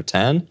Matthew chapter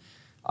 10,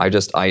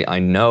 I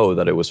know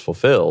that it was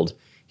fulfilled.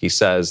 He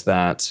says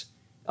that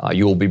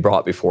you will be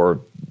brought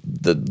before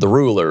the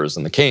rulers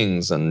and the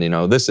kings and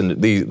this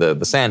and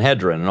the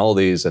Sanhedrin and all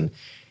these, and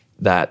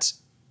that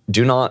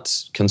do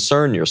not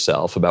concern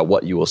yourself about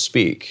what you will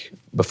speak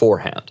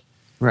beforehand.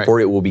 Right.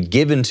 For it will be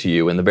given to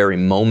you in the very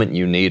moment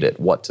you need it,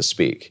 what to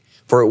speak.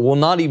 For it will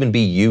not even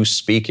be you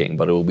speaking,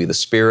 but it will be the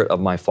Spirit of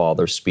my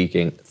Father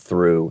speaking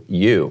through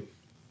you.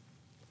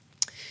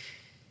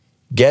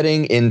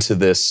 Getting into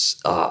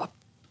this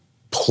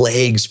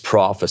plagues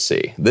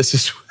prophecy, this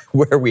is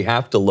where we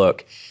have to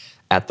look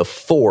at the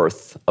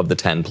fourth of the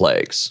 10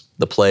 plagues,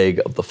 the plague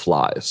of the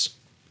flies.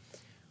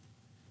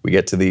 We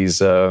get to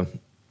these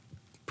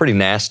pretty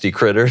nasty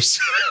critters.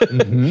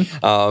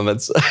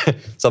 It's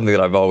something that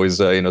I've always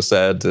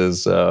said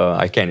is,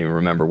 I can't even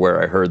remember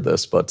where I heard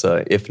this, but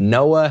if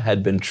Noah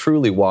had been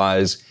truly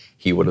wise,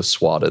 he would have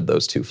swatted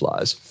those 2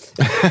 flies.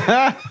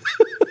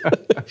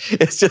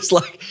 It's just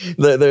like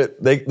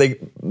the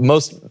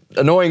most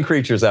annoying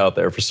creatures out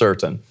there for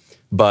certain.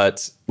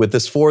 But with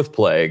this fourth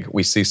plague,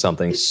 we see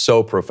something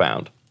so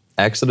profound.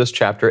 Exodus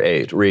chapter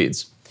 8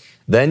 reads,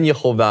 Then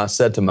Yehovah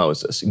said to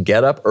Moses,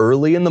 Get up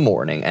early in the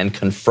morning and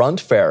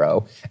confront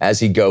Pharaoh as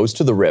he goes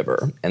to the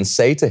river, and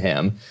say to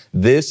him,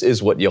 This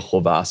is what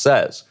Yehovah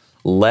says,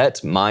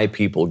 Let my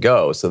people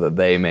go so that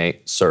they may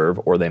serve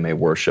or they may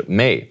worship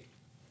me.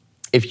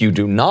 If you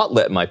do not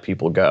let my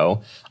people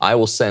go, I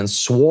will send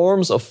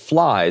swarms of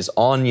flies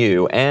on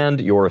you and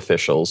your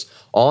officials,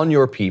 on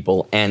your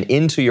people, and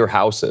into your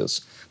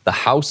houses. The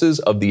houses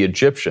of the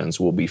Egyptians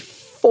will be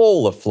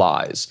full of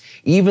flies.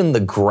 Even the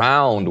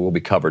ground will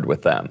be covered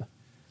with them.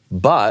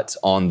 But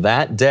on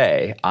that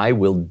day, I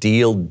will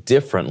deal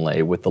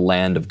differently with the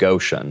land of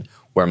Goshen,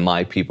 where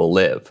my people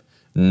live.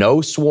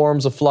 No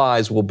swarms of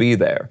flies will be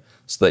there,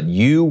 so that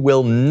you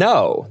will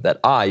know that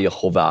I,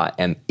 Yehovah,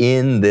 am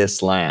in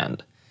this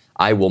land.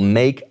 I will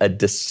make a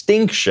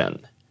distinction.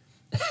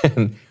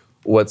 And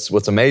what's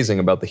amazing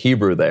about the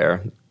Hebrew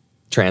there,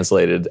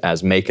 translated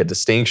as make a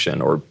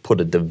distinction or put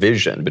a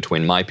division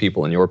between my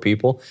people and your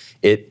people,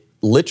 it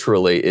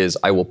literally is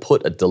I will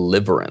put a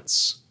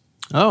deliverance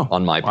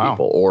on my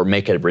people, or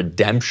make a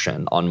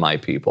redemption on my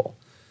people.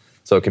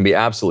 So it can be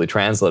absolutely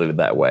translated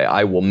that way.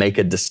 I will make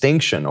a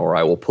distinction, or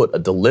I will put a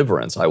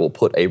deliverance. I will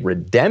put a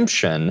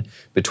redemption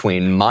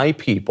between my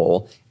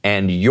people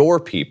and your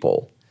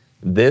people.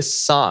 This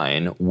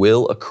sign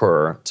will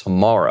occur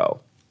tomorrow.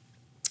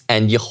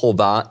 And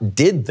Yehovah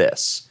did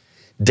this.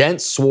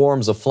 Dense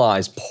swarms of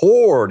flies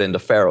poured into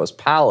Pharaoh's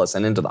palace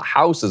and into the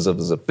houses of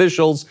his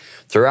officials.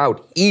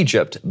 Throughout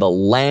Egypt, the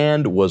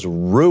land was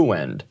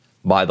ruined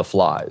by the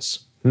flies.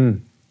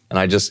 And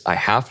I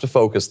have to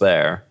focus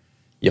there.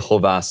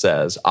 Yehovah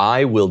says,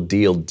 I will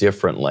deal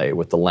differently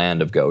with the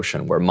land of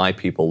Goshen, where my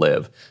people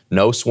live.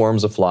 No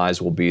swarms of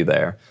flies will be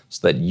there,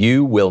 so that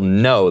you will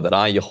know that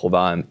I,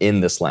 Yehovah, am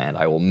in this land.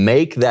 I will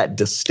make that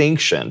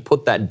distinction,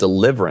 put that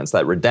deliverance,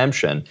 that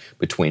redemption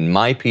between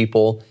my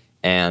people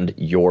and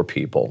your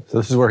people. So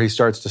this is where he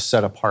starts to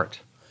set apart.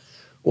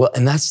 Well,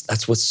 and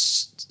that's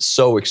what's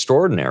so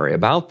extraordinary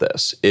about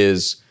this,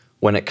 is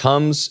when it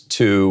comes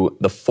to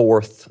the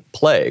fourth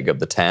plague of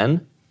the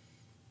 10,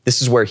 this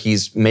is where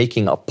he's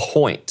making a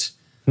point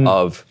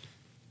of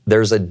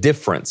there's a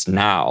difference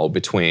now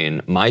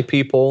between my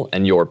people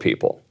and your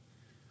people.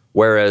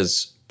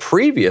 Whereas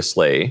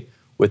previously,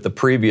 with the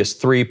previous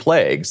 3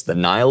 plagues, the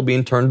Nile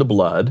being turned to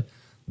blood,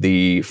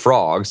 the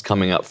frogs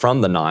coming up from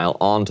the Nile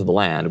onto the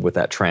land with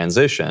that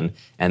transition,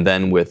 and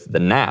then with the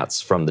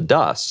gnats from the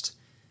dust,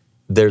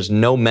 there's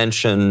no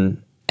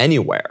mention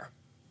anywhere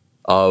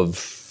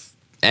of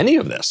any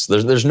of this.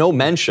 There's no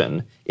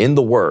mention in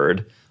the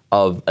word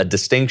of a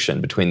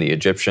distinction between the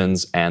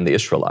Egyptians and the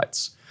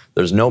Israelites.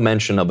 There's no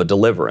mention of a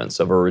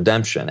deliverance, of a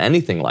redemption,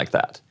 anything like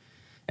that.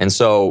 And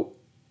so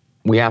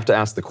we have to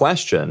ask the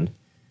question,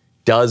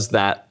 does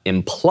that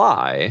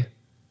imply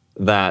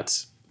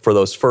that for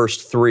those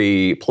first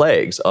 3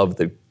 plagues of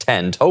the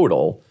 10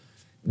 total,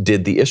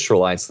 did the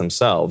Israelites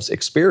themselves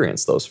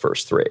experience those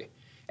first 3?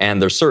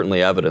 And there's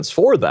certainly evidence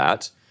for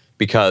that,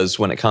 because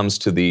when it comes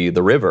to the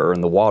river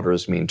and the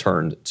waters being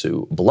turned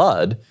to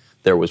blood,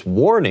 there was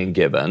warning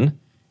given,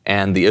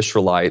 and the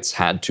Israelites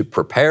had to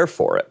prepare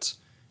for it.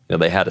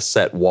 They had to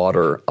set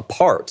water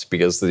apart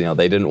because they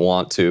didn't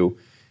want to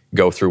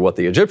go through what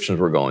the Egyptians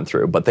were going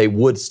through, but they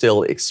would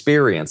still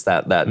experience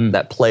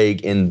that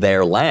plague in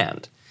their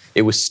land.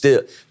 It was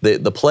still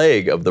the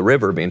plague of the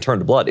river being turned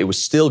to blood. It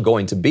was still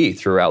going to be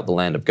throughout the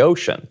land of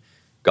Goshen.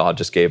 God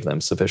just gave them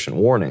sufficient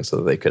warning so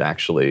that they could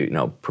actually,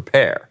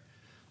 prepare.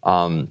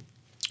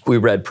 We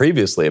read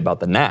previously about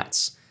the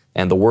gnats,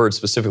 and the word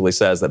specifically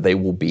says that they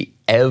will be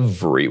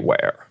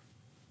everywhere.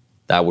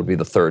 That would be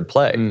the 3rd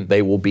plague.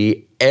 They will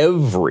be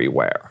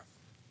everywhere.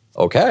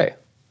 Okay.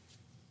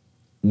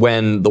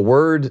 When the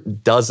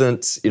word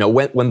doesn't,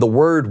 when the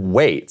word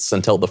waits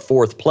until the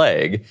 4th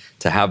plague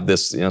to have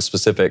this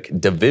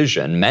specific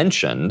division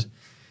mentioned,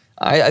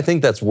 I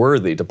think that's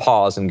worthy to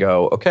pause and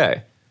go,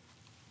 okay,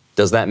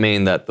 does that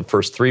mean that the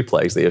first 3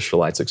 plagues, the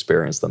Israelites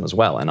experienced them as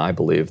well? And I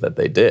believe that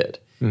they did.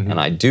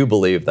 And I do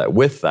believe that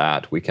with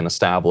that, we can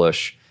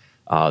establish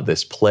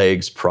this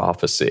plagues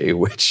prophecy,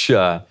 which,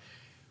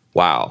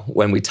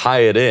 when we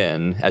tie it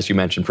in, as you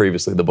mentioned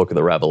previously, the book of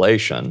the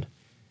Revelation,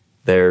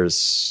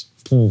 there's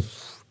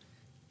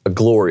a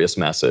glorious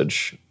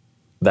message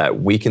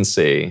that we can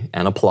see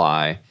and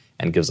apply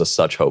and gives us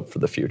such hope for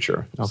the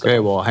future. Okay,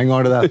 well, hang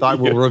on to that thought.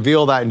 We'll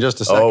reveal that in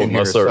just a second. Oh,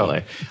 most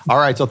certainly. All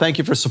right, so thank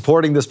you for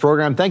supporting this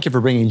program. Thank you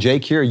for bringing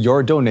Jake here.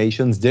 Your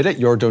donations did it.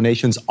 Your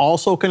donations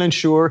also can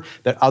ensure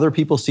that other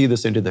people see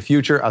this into the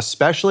future,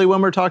 especially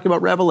when we're talking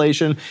about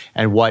Revelation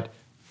and what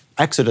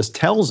Exodus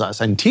tells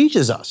us and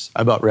teaches us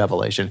about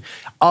Revelation.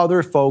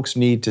 Other folks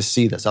need to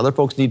see this. Other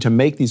folks need to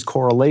make these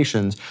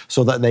correlations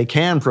so that they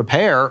can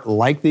prepare,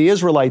 like the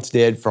Israelites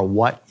did, for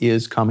what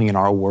is coming in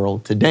our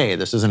world today.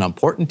 This is an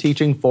important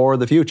teaching for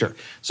the future.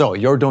 So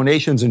your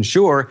donations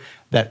ensure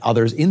that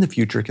others in the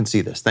future can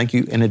see this. Thank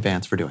you in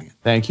advance for doing it.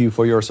 Thank you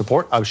for your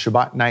support of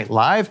Shabbat Night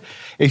Live.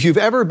 If you've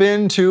ever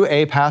been to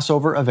a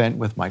Passover event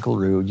with Michael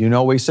Rood, you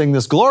know we sing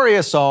this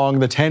glorious song,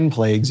 The 10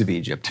 Plagues of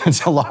Egypt.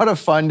 It's a lot of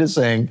fun to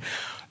sing.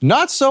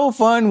 Not so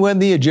fun when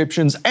the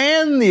Egyptians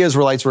and the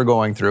Israelites were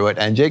going through it.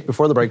 And Jake,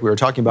 before the break, we were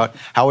talking about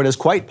how it is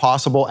quite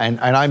possible,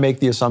 and I make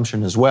the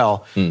assumption as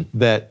well,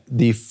 that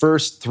the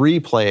first 3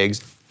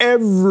 plagues,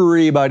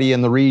 everybody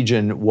in the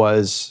region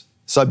was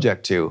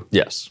subject to.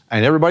 Yes.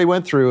 And everybody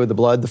went through the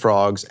blood, the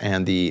frogs,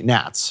 and the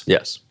gnats.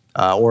 Yes.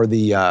 or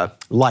the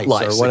lice or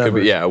Lice, whatever.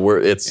 it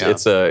could be,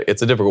 it's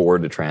a difficult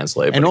word to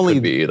translate, but it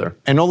could be either.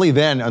 And only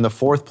then, on the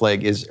fourth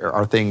plague,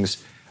 are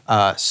things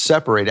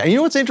separated. And you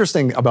know what's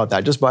interesting about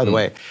that? Just by the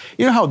way,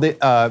 you know how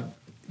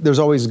there's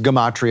always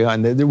gematria,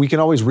 and we can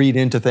always read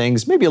into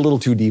things maybe a little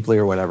too deeply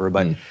or whatever.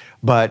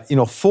 But you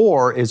know,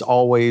 4 is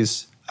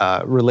always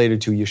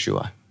related to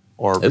Yeshua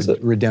or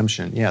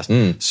redemption. Yes.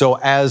 So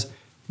as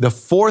the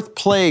fourth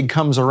plague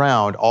comes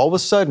around, all of a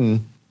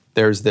sudden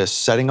there's this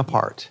setting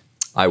apart.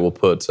 I will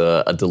put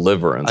a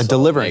deliverance. A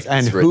deliverance.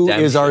 And who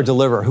is our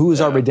deliverer? Who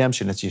is our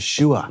redemption? It's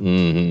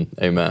Yeshua.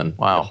 Amen.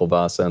 Wow.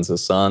 Jehovah sends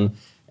his son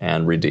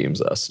and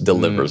redeems us,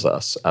 delivers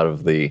us out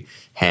of the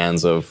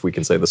hands of, we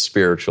can say, the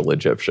spiritual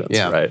Egyptians,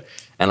 right?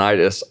 And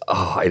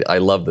I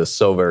love this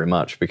so very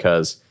much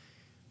because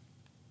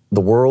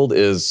the world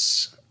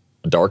is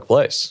a dark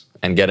place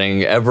and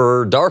getting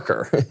ever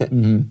darker.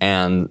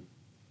 And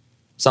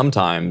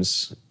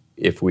sometimes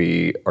if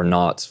we are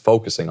not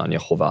focusing on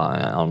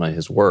Jehovah, on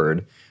his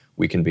word,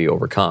 we can be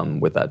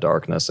overcome with that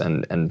darkness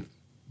and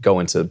go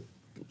into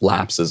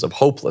lapses of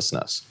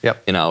hopelessness.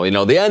 You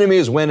know, the enemy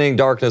is winning,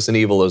 darkness and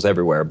evil is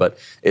everywhere, but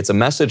it's a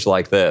message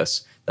like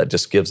this that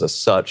just gives us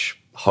such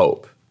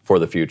hope for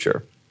the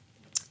future.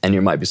 And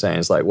you might be saying,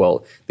 it's like,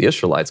 well, the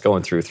Israelites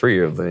going through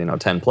 3 of the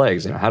 10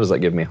 plagues, how does that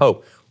give me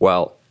hope?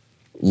 Well,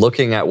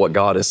 looking at what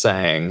God is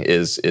saying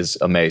is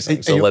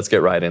amazing. So let's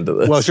get right into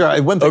this. Well,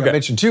 sure. One thing I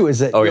mentioned too is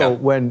that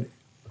when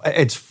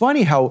it's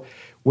funny how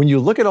when you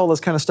look at all this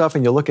kind of stuff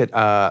and you look at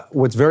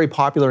what's very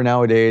popular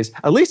nowadays,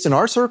 at least in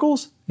our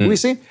circles, we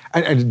see,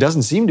 and it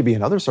doesn't seem to be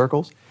in other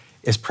circles,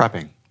 is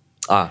prepping.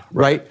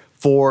 Right?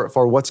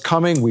 For what's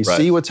coming, we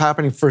see what's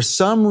happening. For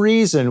some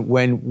reason,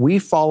 when we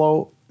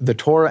follow the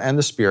Torah and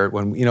the Spirit,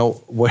 when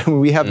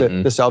we have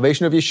the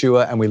salvation of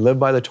Yeshua and we live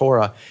by the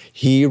Torah,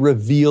 He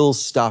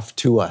reveals stuff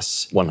to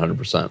us.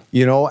 100%.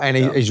 And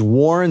He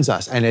warns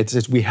us, and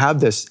we have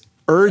this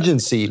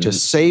urgency to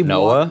save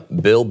Noah,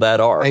 build that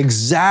ark.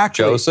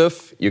 Exactly.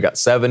 Joseph, you got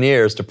 7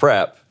 years to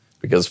prep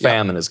because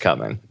famine is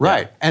coming.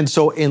 Right. And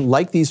so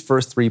like these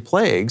first 3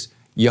 plagues,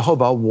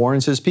 Yehovah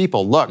warns his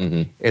people, look,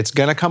 it's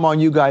going to come on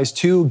you guys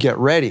too, get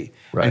ready.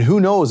 And who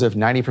knows if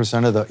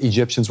 90% of the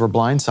Egyptians were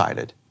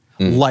blindsided,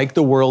 like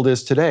the world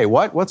is today.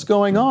 What's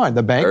going on?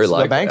 The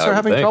banks are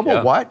having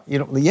trouble. What?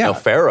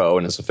 Pharaoh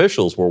and his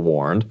officials were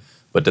warned,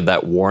 but did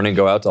that warning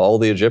go out to all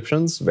the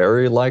Egyptians?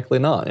 Very likely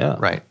not,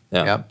 Right.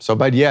 So,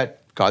 but yet,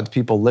 God's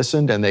people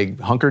listened and they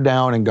hunkered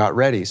down and got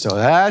ready. So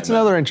that's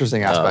another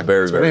interesting aspect.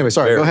 Anyway,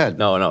 sorry, go ahead.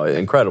 No,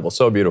 incredible.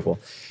 So beautiful.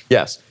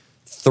 Yes.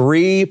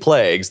 3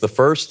 plagues, the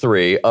first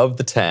 3 of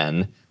the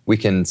 10, we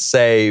can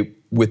say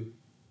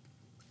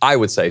I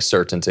would say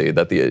certainty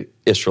that the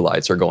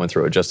Israelites are going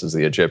through it just as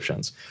the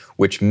Egyptians,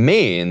 which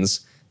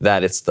means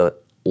that it's the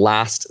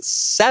last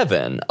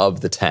 7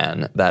 of the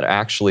 10 that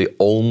actually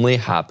only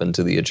happened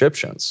to the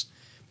Egyptians.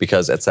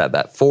 Because it's at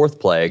that 4th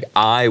plague,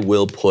 I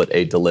will put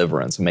a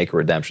deliverance and make a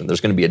redemption. There's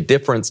going to be a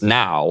difference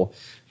now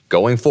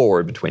going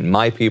forward between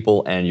my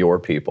people and your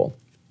people.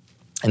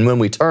 And when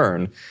we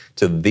turn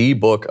to the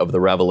book of the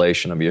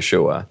Revelation of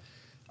Yeshua,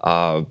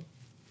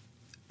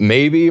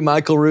 maybe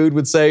Michael Rood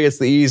would say it's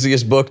the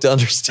easiest book to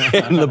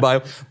understand in the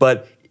Bible.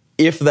 But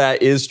if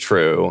that is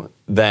true,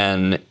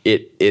 then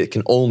it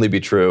can only be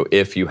true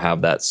if you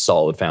have that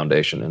solid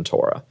foundation in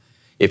Torah.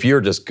 If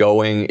you're just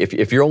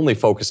if you're only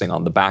focusing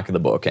on the back of the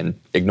book and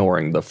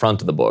ignoring the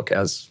front of the book,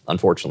 as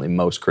unfortunately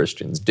most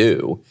Christians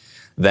do,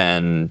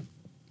 then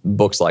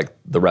books like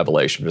the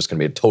Revelation are just going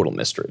to be a total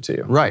mystery to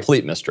you. Right.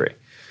 Complete mystery.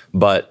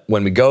 But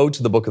when we go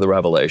to the book of the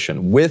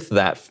Revelation with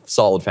that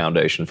solid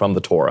foundation from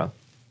the Torah,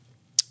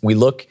 we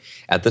look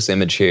at this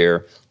image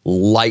here,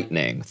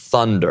 lightning,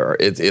 thunder.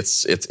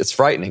 It's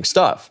frightening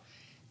stuff.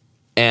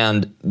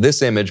 And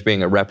this image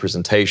being a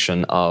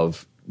representation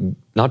of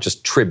not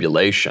just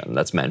tribulation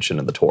that's mentioned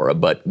in the Torah,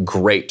 but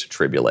great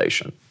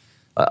tribulation,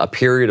 a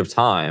period of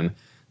time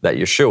that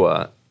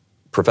Yeshua,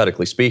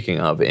 prophetically speaking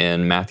of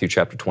in Matthew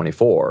chapter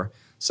 24,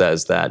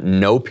 says that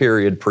no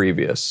period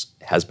previous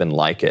has been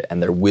like it,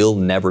 and there will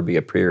never be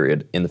a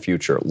period in the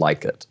future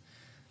like it.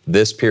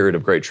 This period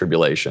of great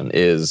tribulation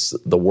is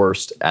the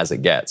worst as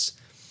it gets.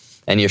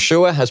 And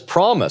Yeshua has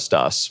promised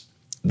us,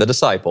 the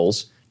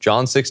disciples,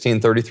 John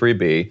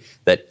 16:33b,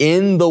 that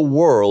in the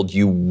world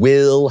you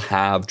will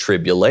have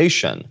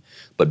tribulation,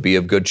 but be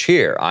of good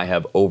cheer. I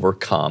have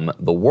overcome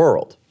the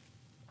world.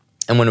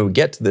 And when we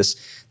get to this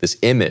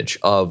image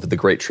of the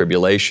Great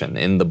Tribulation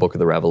in the book of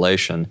the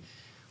Revelation,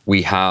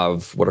 we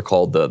have what are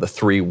called the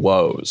 3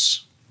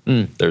 woes.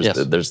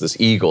 There's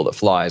this eagle that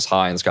flies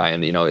high in the sky,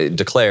 and it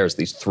declares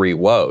these 3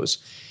 woes.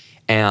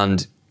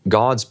 And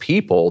God's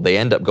people, they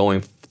end up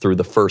going through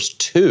the first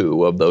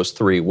 2 of those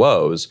 3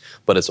 woes,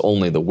 but it's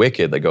only the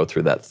wicked that go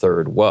through that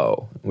 3rd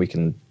woe. We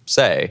can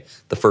say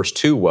the first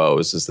 2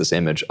 woes is this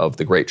image of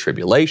the Great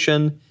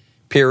Tribulation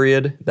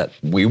period that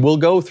we will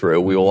go through,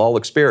 we will all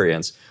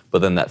experience, but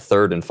then that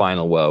 3rd and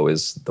final woe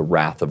is the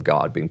wrath of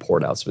God being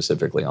poured out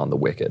specifically on the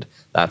wicked.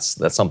 That's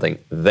something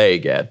they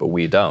get, but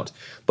we don't.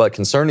 But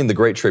concerning the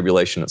Great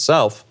Tribulation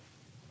itself,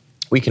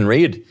 We can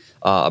read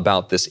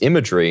about this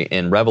imagery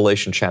in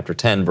Revelation chapter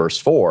 10, verse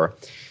 4,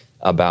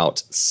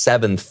 about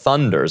 7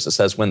 thunders. It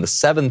says, when the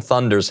 7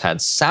 thunders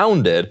had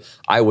sounded,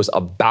 I was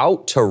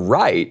about to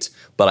write,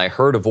 but I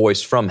heard a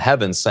voice from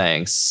heaven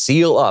saying,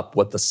 seal up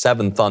what the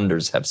 7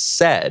 thunders have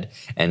said,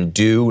 and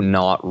do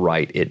not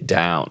write it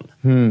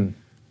down.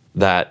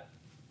 That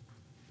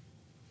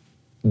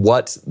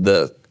what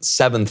the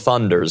 7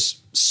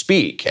 thunders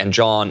speak, and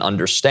John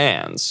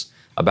understands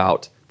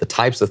about the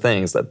types of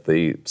things that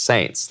the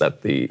saints,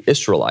 that the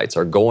Israelites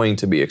are going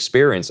to be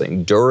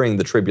experiencing during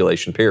the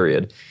tribulation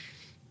period,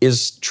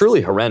 is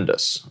truly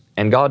horrendous.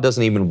 And God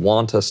doesn't even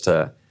want us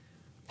to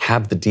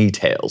have the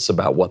details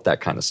about what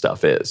that kind of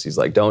stuff is. He's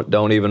like,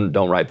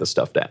 don't write this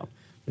stuff down.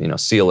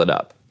 Seal it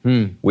up.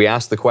 We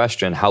ask the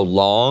question, how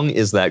long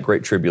is that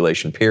great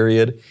tribulation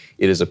period?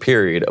 It is a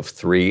period of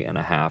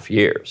 3.5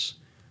 years.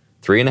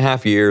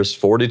 3.5 years,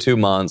 42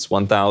 months,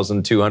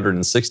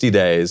 1,260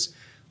 days.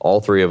 All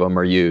 3 of them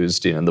are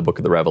used in the book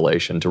of the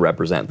Revelation to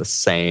represent the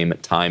same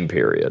time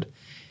period.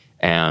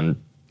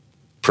 And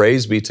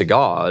praise be to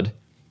God,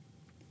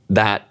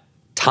 that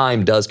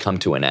time does come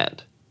to an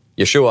end.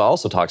 Yeshua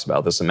also talks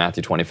about this in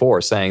Matthew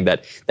 24, saying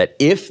that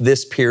if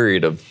this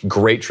period of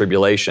great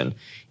tribulation,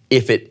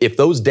 if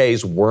those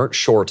days weren't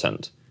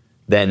shortened,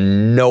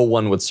 then no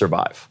one would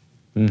survive.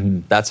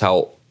 That's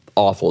how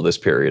awful this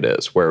period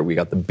is, where we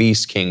got the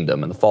beast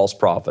kingdom and the false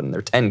prophet and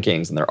their 10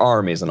 kings and their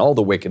armies and all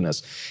the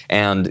wickedness.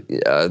 And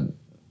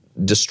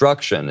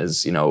destruction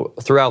is,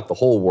 throughout the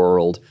whole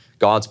world.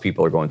 God's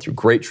people are going through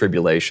great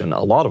tribulation.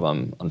 A lot of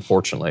them,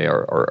 unfortunately,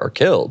 are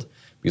killed,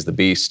 because the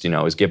beast,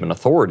 is given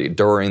authority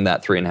during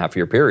that 3.5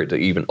 year period to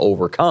even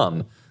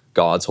overcome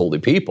God's holy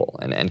people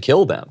and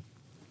kill them.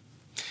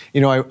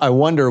 I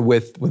wonder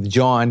with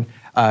John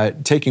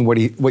taking what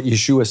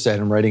Yeshua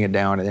said and writing it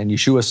down, and then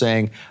Yeshua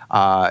saying,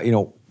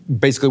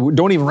 basically,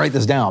 don't even write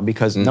this down,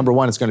 because number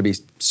one, it's going to be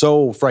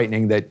so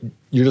frightening that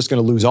you're just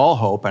going to lose all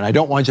hope, and I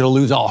don't want you to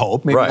lose all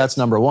hope. Maybe that's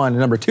number one. And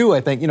number two,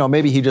 I think,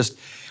 maybe he just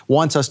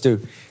wants us to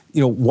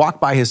walk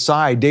by his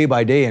side day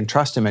by day and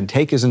trust him and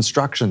take his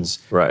instructions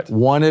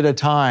one at a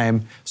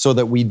time, so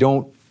that we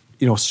don't,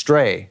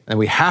 stray, and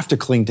we have to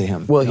cling to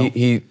him. Well,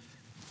 he,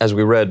 as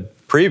we read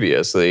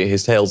previously, he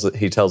tells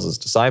his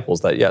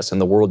disciples that, yes, in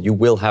the world you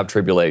will have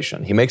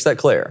tribulation. He makes that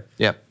clear.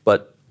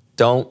 But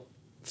don't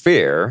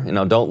fear,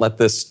 don't let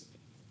this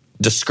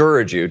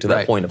discourage you to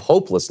that point of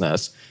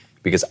hopelessness,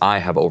 because I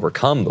have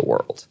overcome the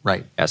world.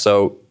 Yeah,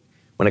 so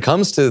when it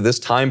comes to this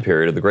time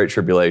period of the Great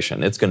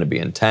Tribulation, it's going to be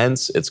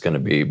intense, it's going to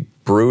be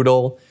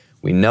brutal.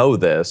 We know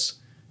this.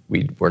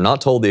 We're not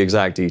told the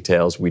exact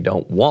details. We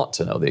don't want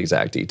to know the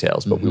exact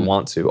details, but we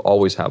want to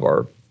always have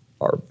our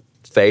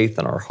faith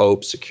and our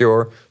hope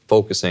secure,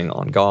 focusing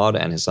on God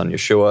and His Son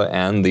Yeshua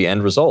and the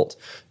end result.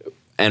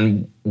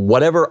 And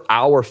whatever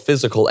our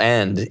physical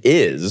end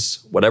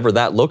is, whatever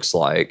that looks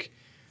like,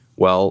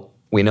 well,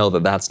 we know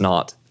that that's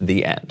not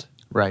the end.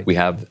 We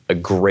have a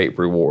great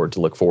reward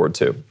to look forward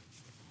to.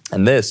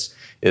 And this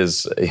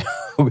is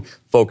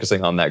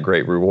focusing on that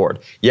great reward.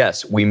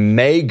 Yes, we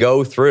may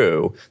go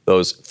through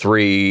those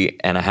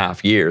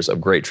 3.5 years of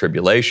great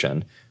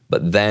tribulation,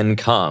 but then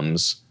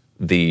comes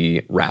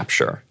the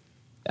rapture,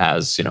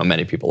 as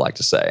many people like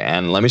to say.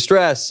 And let me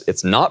stress,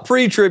 it's not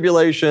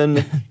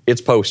pre-tribulation,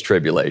 it's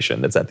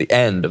post-tribulation. It's at the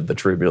end of the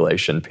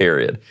tribulation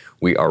period.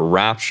 We are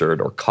raptured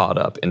or caught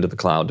up into the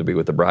cloud to be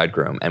with the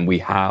bridegroom, and we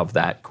have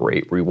that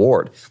great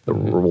reward, the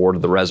reward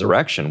of the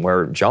resurrection,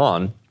 where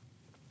John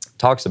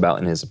talks about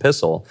in his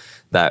epistle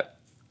that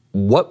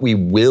what we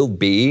will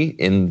be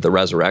in the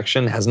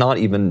resurrection has not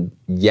even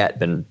yet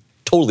been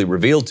totally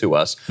revealed to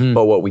us.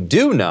 But what we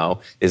do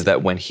know is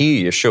that when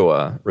He,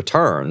 Yeshua,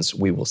 returns,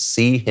 we will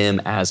see Him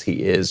as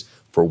He is,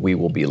 for we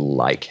will be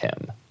like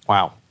Him.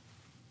 Wow.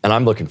 And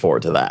I'm looking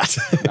forward to that.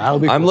 That'll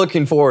be cool. I'm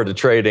looking forward to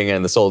trading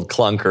in this old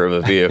clunker of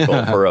a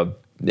vehicle for a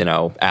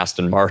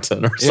Aston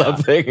Martin or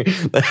something.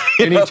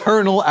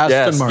 Eternal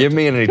Aston Martin. Give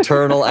me an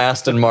eternal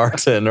Aston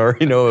Martin, or, a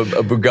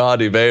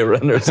Bugatti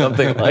Veyron or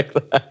something like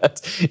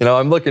that.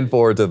 I'm looking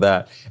forward to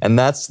that. And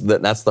that's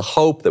the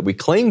hope that we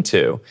cling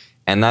to.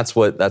 And that's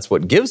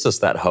what gives us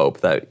that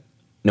hope, that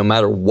no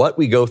matter what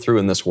we go through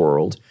in this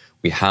world,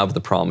 we have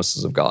the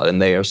promises of God,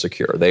 and they are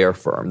secure, they are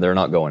firm, they're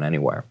not going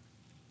anywhere.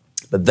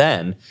 But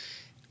then,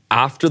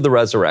 after the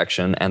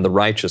resurrection and the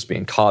righteous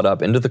being caught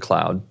up into the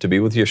cloud to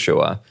be with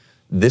Yeshua,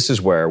 this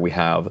is where we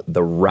have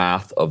the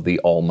wrath of the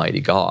Almighty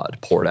God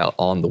poured out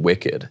on the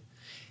wicked.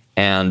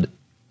 And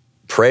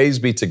praise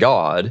be to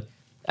God,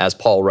 as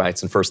Paul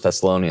writes in 1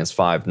 Thessalonians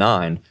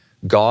 5:9,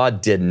 God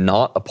did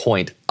not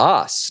appoint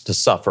us to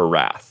suffer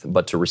wrath,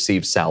 but to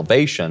receive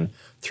salvation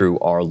through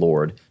our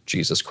Lord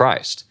Jesus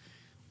Christ.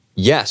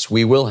 Yes,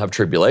 we will have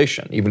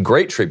tribulation, even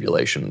great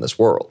tribulation in this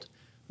world.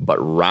 But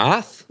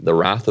wrath, the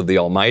wrath of the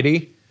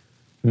Almighty,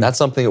 that's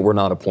something that we're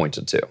not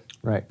appointed to.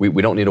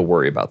 We don't need to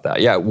worry about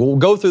that. Yeah, we'll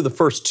go through the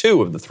first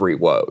 2 of the 3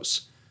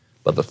 woes,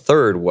 but the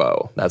third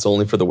woe, that's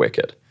only for the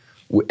wicked.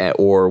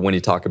 Or when you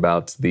talk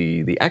about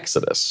the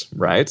Exodus,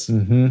 right?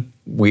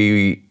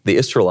 The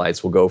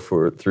Israelites will go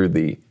through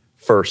the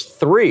first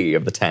 3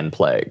 of the 10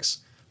 plagues,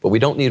 but we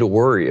don't need to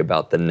worry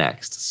about the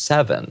next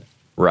 7,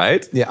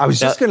 right? Yeah, I was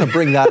just going to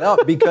bring that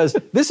up because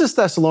this is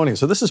Thessalonians.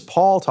 So this is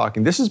Paul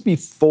talking. This is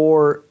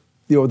before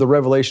the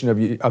revelation of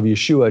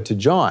Yeshua to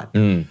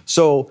John.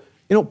 So,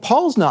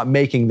 Paul's not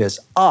making this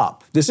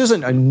up. This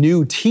isn't a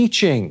new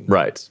teaching.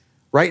 Right.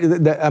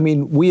 Right? I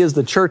mean, we as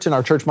the church and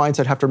our church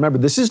mindset have to remember,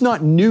 this is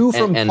not new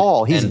from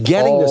Paul. He's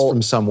getting this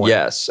from somewhere.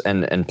 Yes,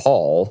 and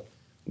Paul,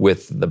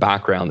 with the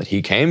background that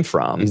he came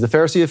from. He's the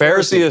Pharisee of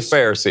Pharisees.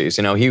 Pharisees.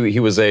 He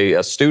was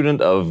a student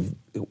of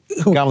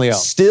who Gamaliel.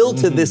 Still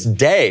to this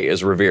day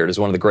is revered as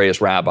one of the greatest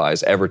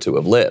rabbis ever to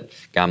have lived,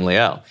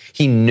 Gamaliel.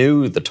 He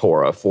knew the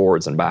Torah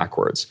forwards and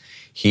backwards.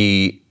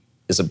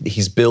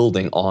 He's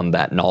building on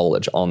that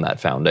knowledge, on that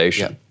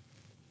foundation. Yeah.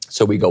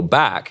 So we go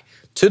back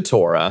to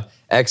Torah,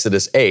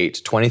 Exodus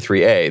 8,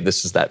 23a.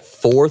 This is that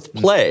 4th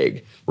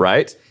plague,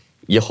 right?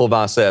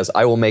 Yehovah says,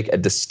 I will make a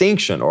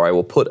distinction, or I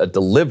will put a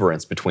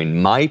deliverance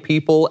between my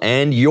people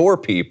and your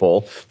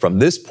people from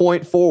this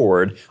point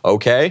forward.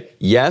 Okay,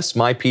 yes,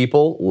 my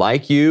people,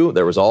 like you,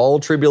 there was all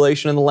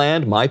tribulation in the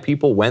land. My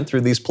people went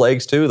through these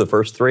plagues too, the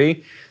first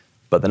 3.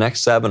 But the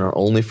next 7 are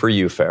only for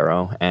you,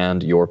 Pharaoh,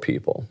 and your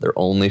people. They're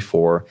only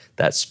for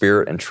that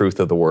spirit and truth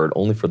of the word,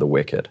 only for the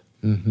wicked.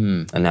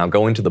 And now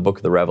going to the book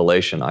of the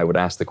Revelation, I would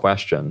ask the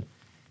question,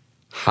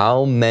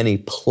 how many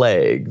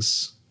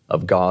plagues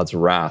of God's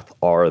wrath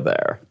are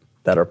there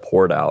that are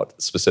poured out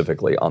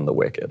specifically on the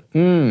wicked?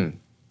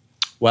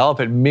 Well, if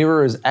it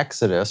mirrors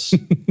Exodus,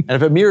 and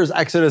if it mirrors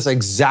Exodus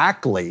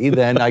exactly,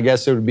 then I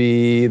guess it would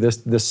be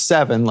the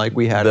 7 like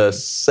we had. The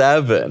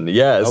 7,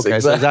 yes. Okay,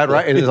 exactly. so is that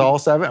right? It is all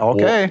 7?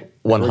 Okay.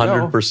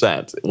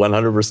 100%.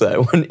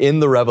 100%. When in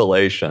the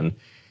Revelation,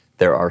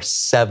 there are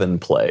 7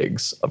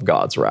 plagues of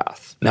God's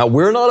wrath. Now,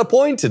 we're not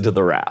appointed to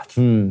the wrath,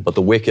 but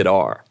the wicked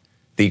are.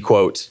 The,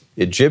 quote,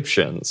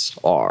 Egyptians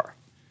are.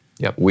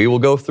 Yep. We will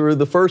go through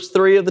the first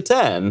 3 of the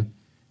 10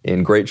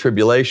 in great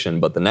tribulation,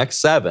 but the next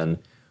 7,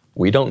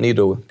 we don't need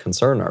to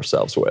concern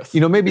ourselves with.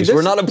 Maybe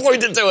we're not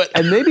appointed to it.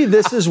 And maybe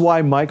this is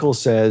why Michael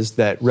says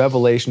that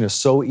Revelation is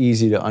so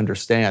easy to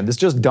understand. This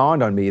just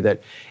dawned on me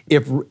that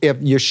if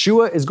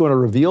Yeshua is going to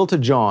reveal to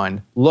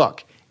John,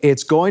 look,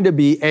 it's going to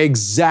be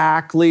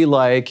exactly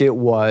like it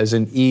was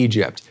in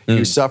Egypt.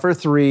 You suffer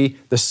 3,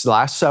 the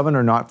last 7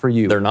 are not for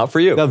you. They're not for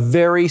you. The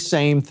very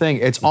same thing.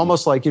 It's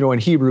almost like, in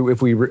Hebrew,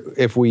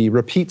 if we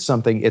repeat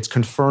something, it's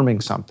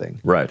confirming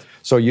something. Right.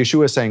 So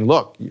Yeshua is saying,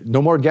 look,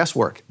 no more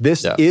guesswork.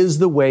 This is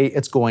the way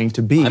it's going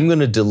to be. I'm going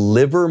to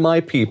deliver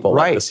my people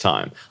at this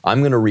time.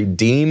 I'm going to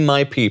redeem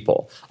my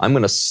people. I'm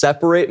going to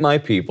separate my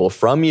people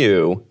from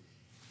you,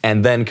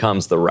 and then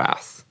comes the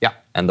wrath. Yeah.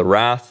 And the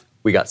wrath,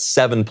 we got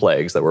 7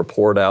 plagues that were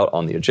poured out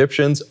on the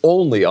Egyptians,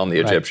 only on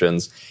the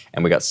Egyptians,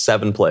 and we got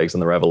 7 plagues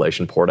in the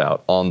Revelation poured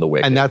out on the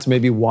wicked. And that's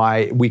maybe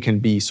why we can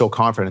be so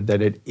confident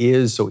that it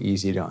is so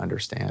easy to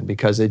understand,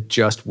 because it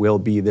just will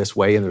be this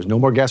way and there's no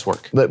more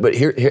guesswork. But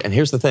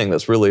here's the thing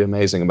that's really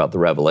amazing about the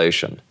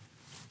Revelation.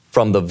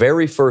 From the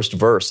very first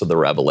verse of the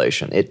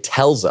Revelation, it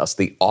tells us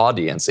the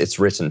audience it's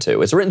written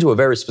to. It's written to a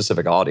very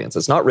specific audience.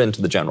 It's not written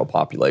to the general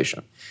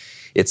population.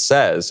 It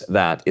says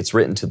that it's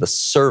written to the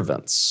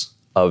servants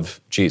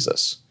of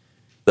Jesus.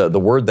 The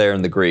word there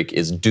in the Greek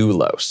is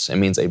doulos. It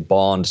means a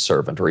bond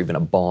servant or even a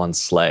bond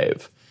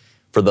slave.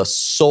 For the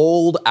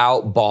sold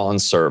out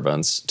bond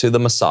servants to the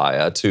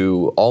Messiah,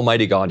 to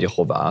Almighty God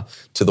Yehovah,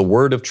 to the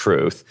word of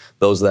truth,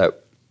 those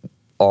that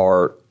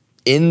are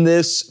in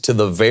this to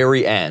the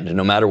very end,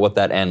 no matter what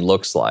that end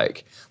looks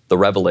like, the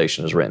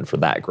Revelation is written for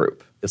that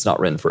group. It's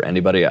not written for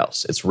anybody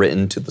else. It's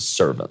written to the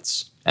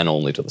servants and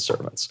only to the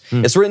servants.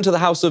 It's written to the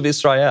house of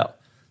Israel,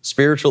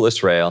 spiritual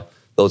Israel,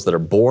 those that are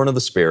born of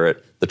the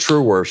Spirit, the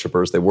true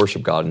worshipers. They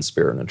worship God in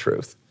spirit and in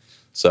truth.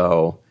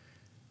 So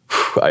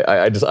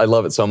I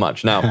love it so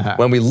much. Now,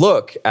 when we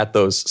look at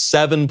those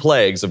 7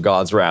 plagues of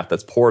God's wrath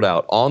that's poured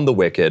out on the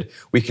wicked,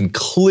 we can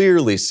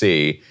clearly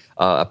see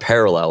a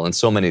parallel in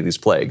so many of these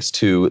plagues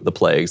to the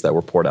plagues that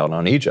were poured out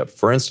on Egypt.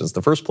 For instance,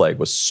 the first plague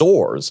was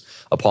sores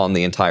upon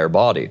the entire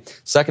body.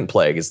 Second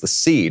plague is the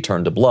sea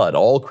turned to blood.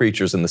 All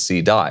creatures in the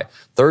sea die.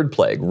 Third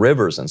plague,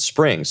 rivers and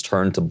springs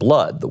turn to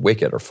blood. The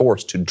wicked are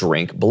forced to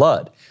drink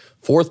blood.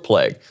 Fourth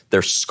plague,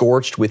 they're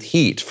scorched with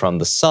heat from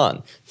the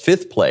sun.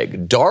 Fifth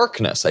plague,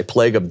 darkness, a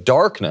plague of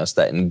darkness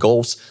that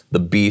engulfs the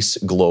beast's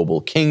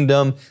global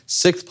kingdom.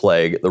 Sixth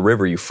plague, the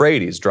river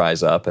Euphrates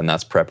dries up, and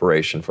that's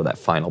preparation for that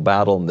final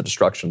battle and the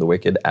destruction of the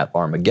wicked at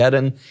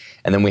Armageddon.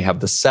 And then we have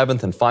the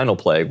 7th and final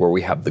plague, where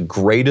we have the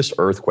greatest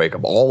earthquake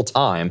of all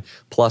time,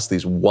 plus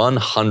these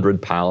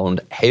 100-pound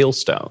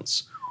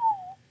hailstones.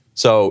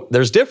 So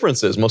there's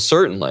differences, most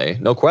certainly,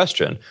 no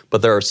question,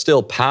 but there are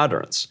still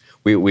patterns.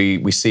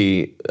 We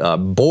see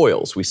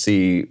boils. We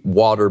see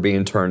water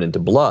being turned into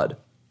blood.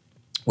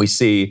 We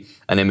see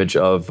an image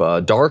of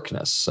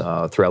darkness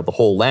throughout the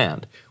whole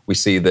land. We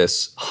see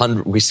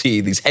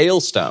these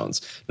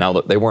hailstones. Now,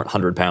 they weren't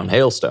 100-pound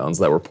hailstones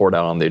that were poured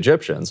out on the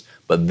Egyptians,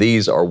 but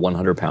these are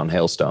 100-pound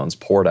hailstones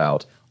poured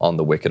out on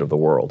the wicked of the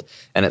world.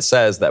 And it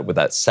says that with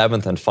that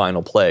 7th and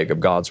final plague of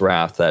God's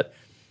wrath, that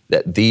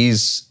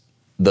these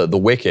the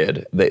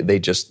wicked,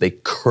 they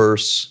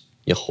curse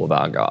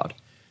Yehovah God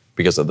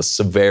because of the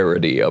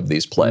severity of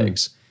these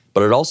plagues.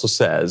 But it also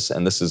says,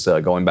 and this is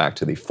going back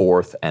to the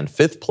 4th and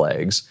 5th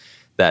plagues,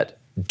 that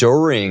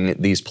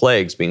during these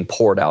plagues being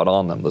poured out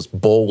on them, those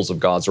bowls of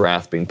God's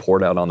wrath being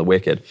poured out on the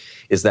wicked,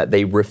 is that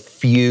they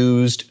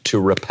refused to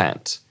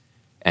repent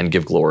and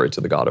give glory to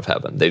the God of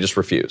heaven. They just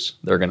refuse.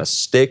 They're going to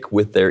stick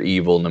with their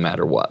evil no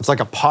matter what. It's like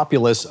a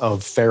populace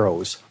of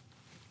pharaohs.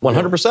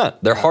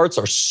 100%. Their hearts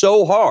are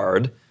so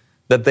hard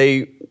that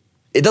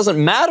it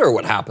doesn't matter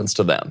what happens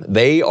to them.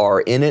 They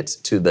are in it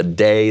to the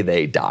day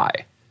they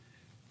die.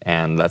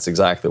 And that's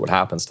exactly what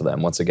happens to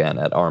them. Once again,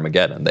 at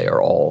Armageddon, they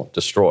are all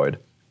destroyed.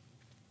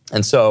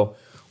 And so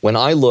when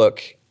I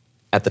look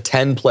at the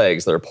 10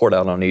 plagues that are poured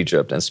out on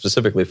Egypt, and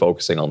specifically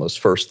focusing on those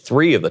first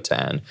 3 of the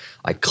 10,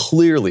 I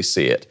clearly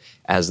see it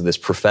as this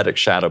prophetic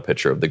shadow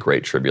picture of the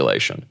Great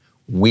Tribulation.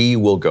 We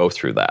will go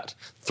through that.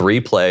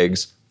 3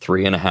 plagues,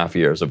 3.5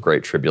 years of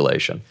Great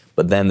Tribulation.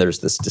 But then there's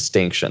this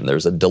distinction.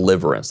 There's a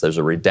deliverance. There's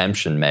a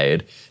redemption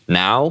made.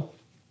 Now,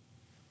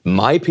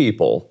 my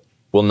people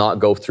will not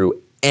go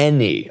through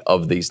any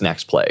of these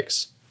next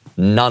plagues.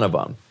 None of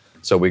them.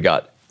 So we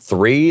got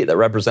 3 that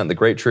represent the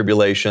Great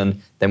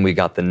Tribulation. Then we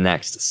got the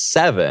next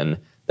 7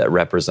 that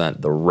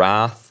represent the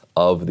wrath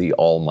of the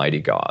Almighty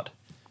God.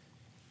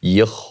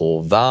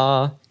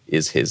 Yehovah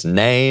is his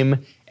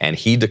name, and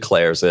he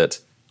declares it,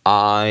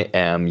 I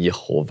am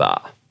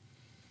Yehovah.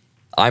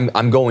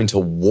 I'm going to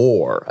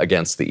war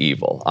against the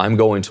evil. I'm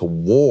going to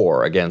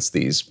war against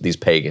these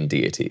pagan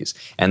deities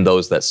and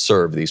those that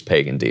serve these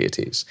pagan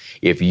deities.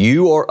 If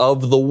you are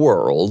of the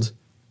world,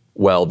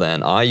 well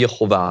then, I,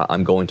 Yehovah,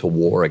 I'm going to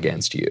war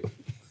against you.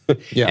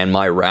 Yeah. And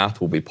my wrath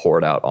will be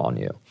poured out on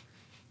you.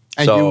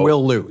 And you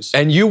will lose.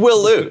 And you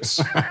will lose.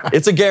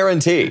 It's a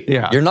guarantee.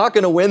 Yeah. You're not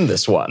going to win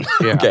this one.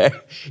 Yeah. Okay?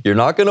 You're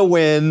not going to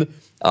win.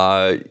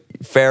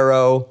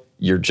 Pharaoh,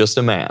 you're just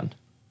a man.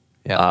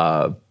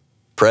 Yeah.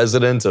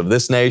 President of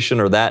this nation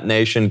or that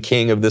nation,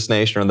 king of this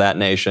nation or that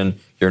nation,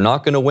 you're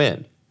not going to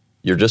win.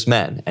 You're just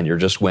men and you're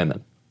just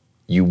women.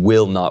 You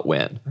will not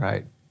win.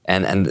 Right.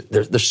 And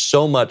there's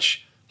so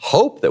much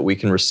hope that we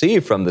can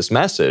receive from this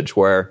message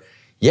where,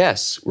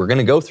 yes, we're going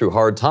to go through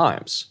hard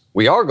times.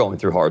 We are going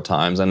through hard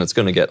times, and it's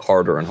going to get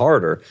harder and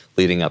harder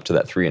leading up to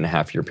that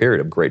 3.5-year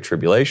period of Great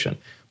Tribulation.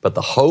 But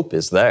the hope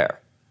is there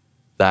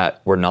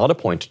that we're not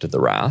appointed to the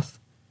wrath.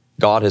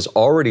 God has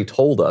already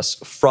told us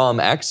from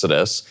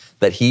Exodus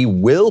that he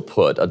will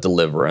put a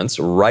deliverance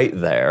right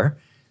there.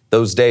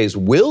 Those days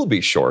will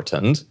be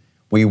shortened.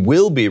 We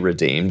will be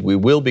redeemed. We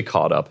will be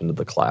caught up into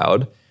the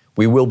cloud.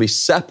 We will be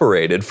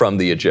separated from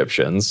the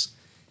Egyptians.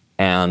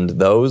 And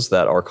those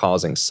that are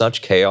causing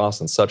such chaos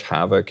and such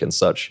havoc and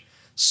such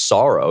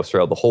sorrow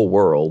throughout the whole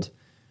world,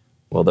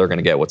 well, they're going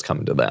to get what's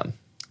coming to them.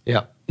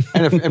 Yeah.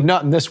 And if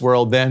not in this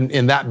world, then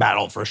in that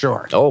battle for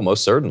sure. Oh,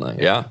 most certainly.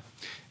 Yeah.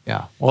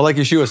 Yeah. Well, like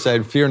Yeshua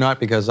said, fear not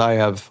because I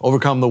have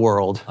overcome the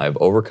world. I have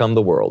overcome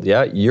the world.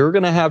 Yeah, you're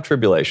going to have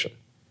tribulation,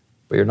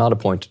 but you're not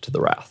appointed to the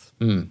wrath.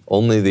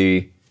 Only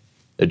the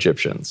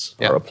Egyptians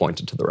are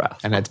appointed to the wrath.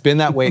 And it's been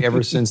that way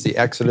ever since the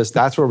Exodus.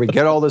 That's where we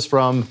get all this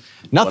from.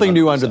 Nothing 100%.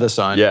 New under the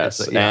sun.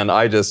 Yes, and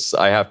I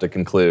have to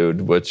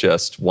conclude with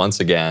just once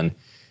again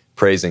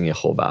praising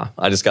Yehovah.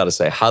 I just got to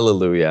say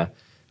hallelujah,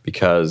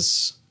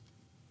 because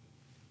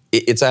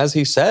it's as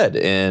he said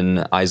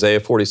in Isaiah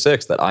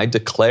 46 that I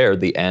declare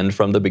the end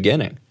from the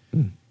beginning.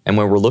 And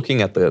when we're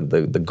looking at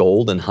the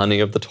gold and honey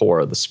of the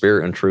Torah, the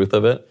spirit and truth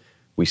of it,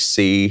 we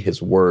see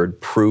his word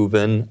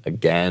proven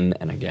again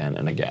and again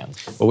and again.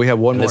 Well, we have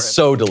one more. It's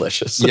so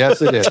delicious.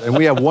 Yes, it is. And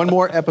we have one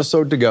more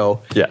episode to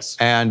go. Yes.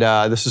 And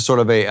this is sort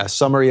of a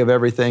summary of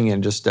everything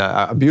and just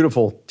a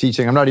beautiful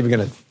teaching. I'm not even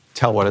going to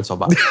tell what it's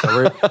about.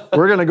 So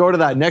we're going to go to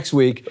that next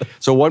week.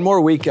 So one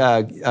more week.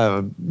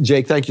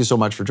 Jake, thank you so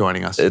much for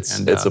joining us. It's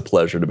a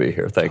pleasure to be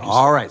here. Thank you.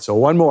 All right. So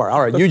one more.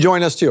 All right. You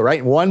join us too,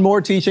 right? One more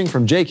teaching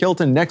from Jake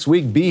Hilton next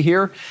week. Be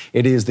here.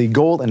 It is the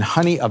gold and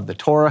honey of the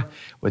Torah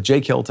with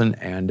Jake Hilton.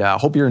 And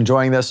hope you're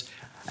enjoying this.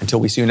 Until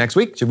we see you next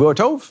week. Shavua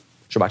Tov.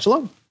 Shabbat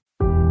Shalom.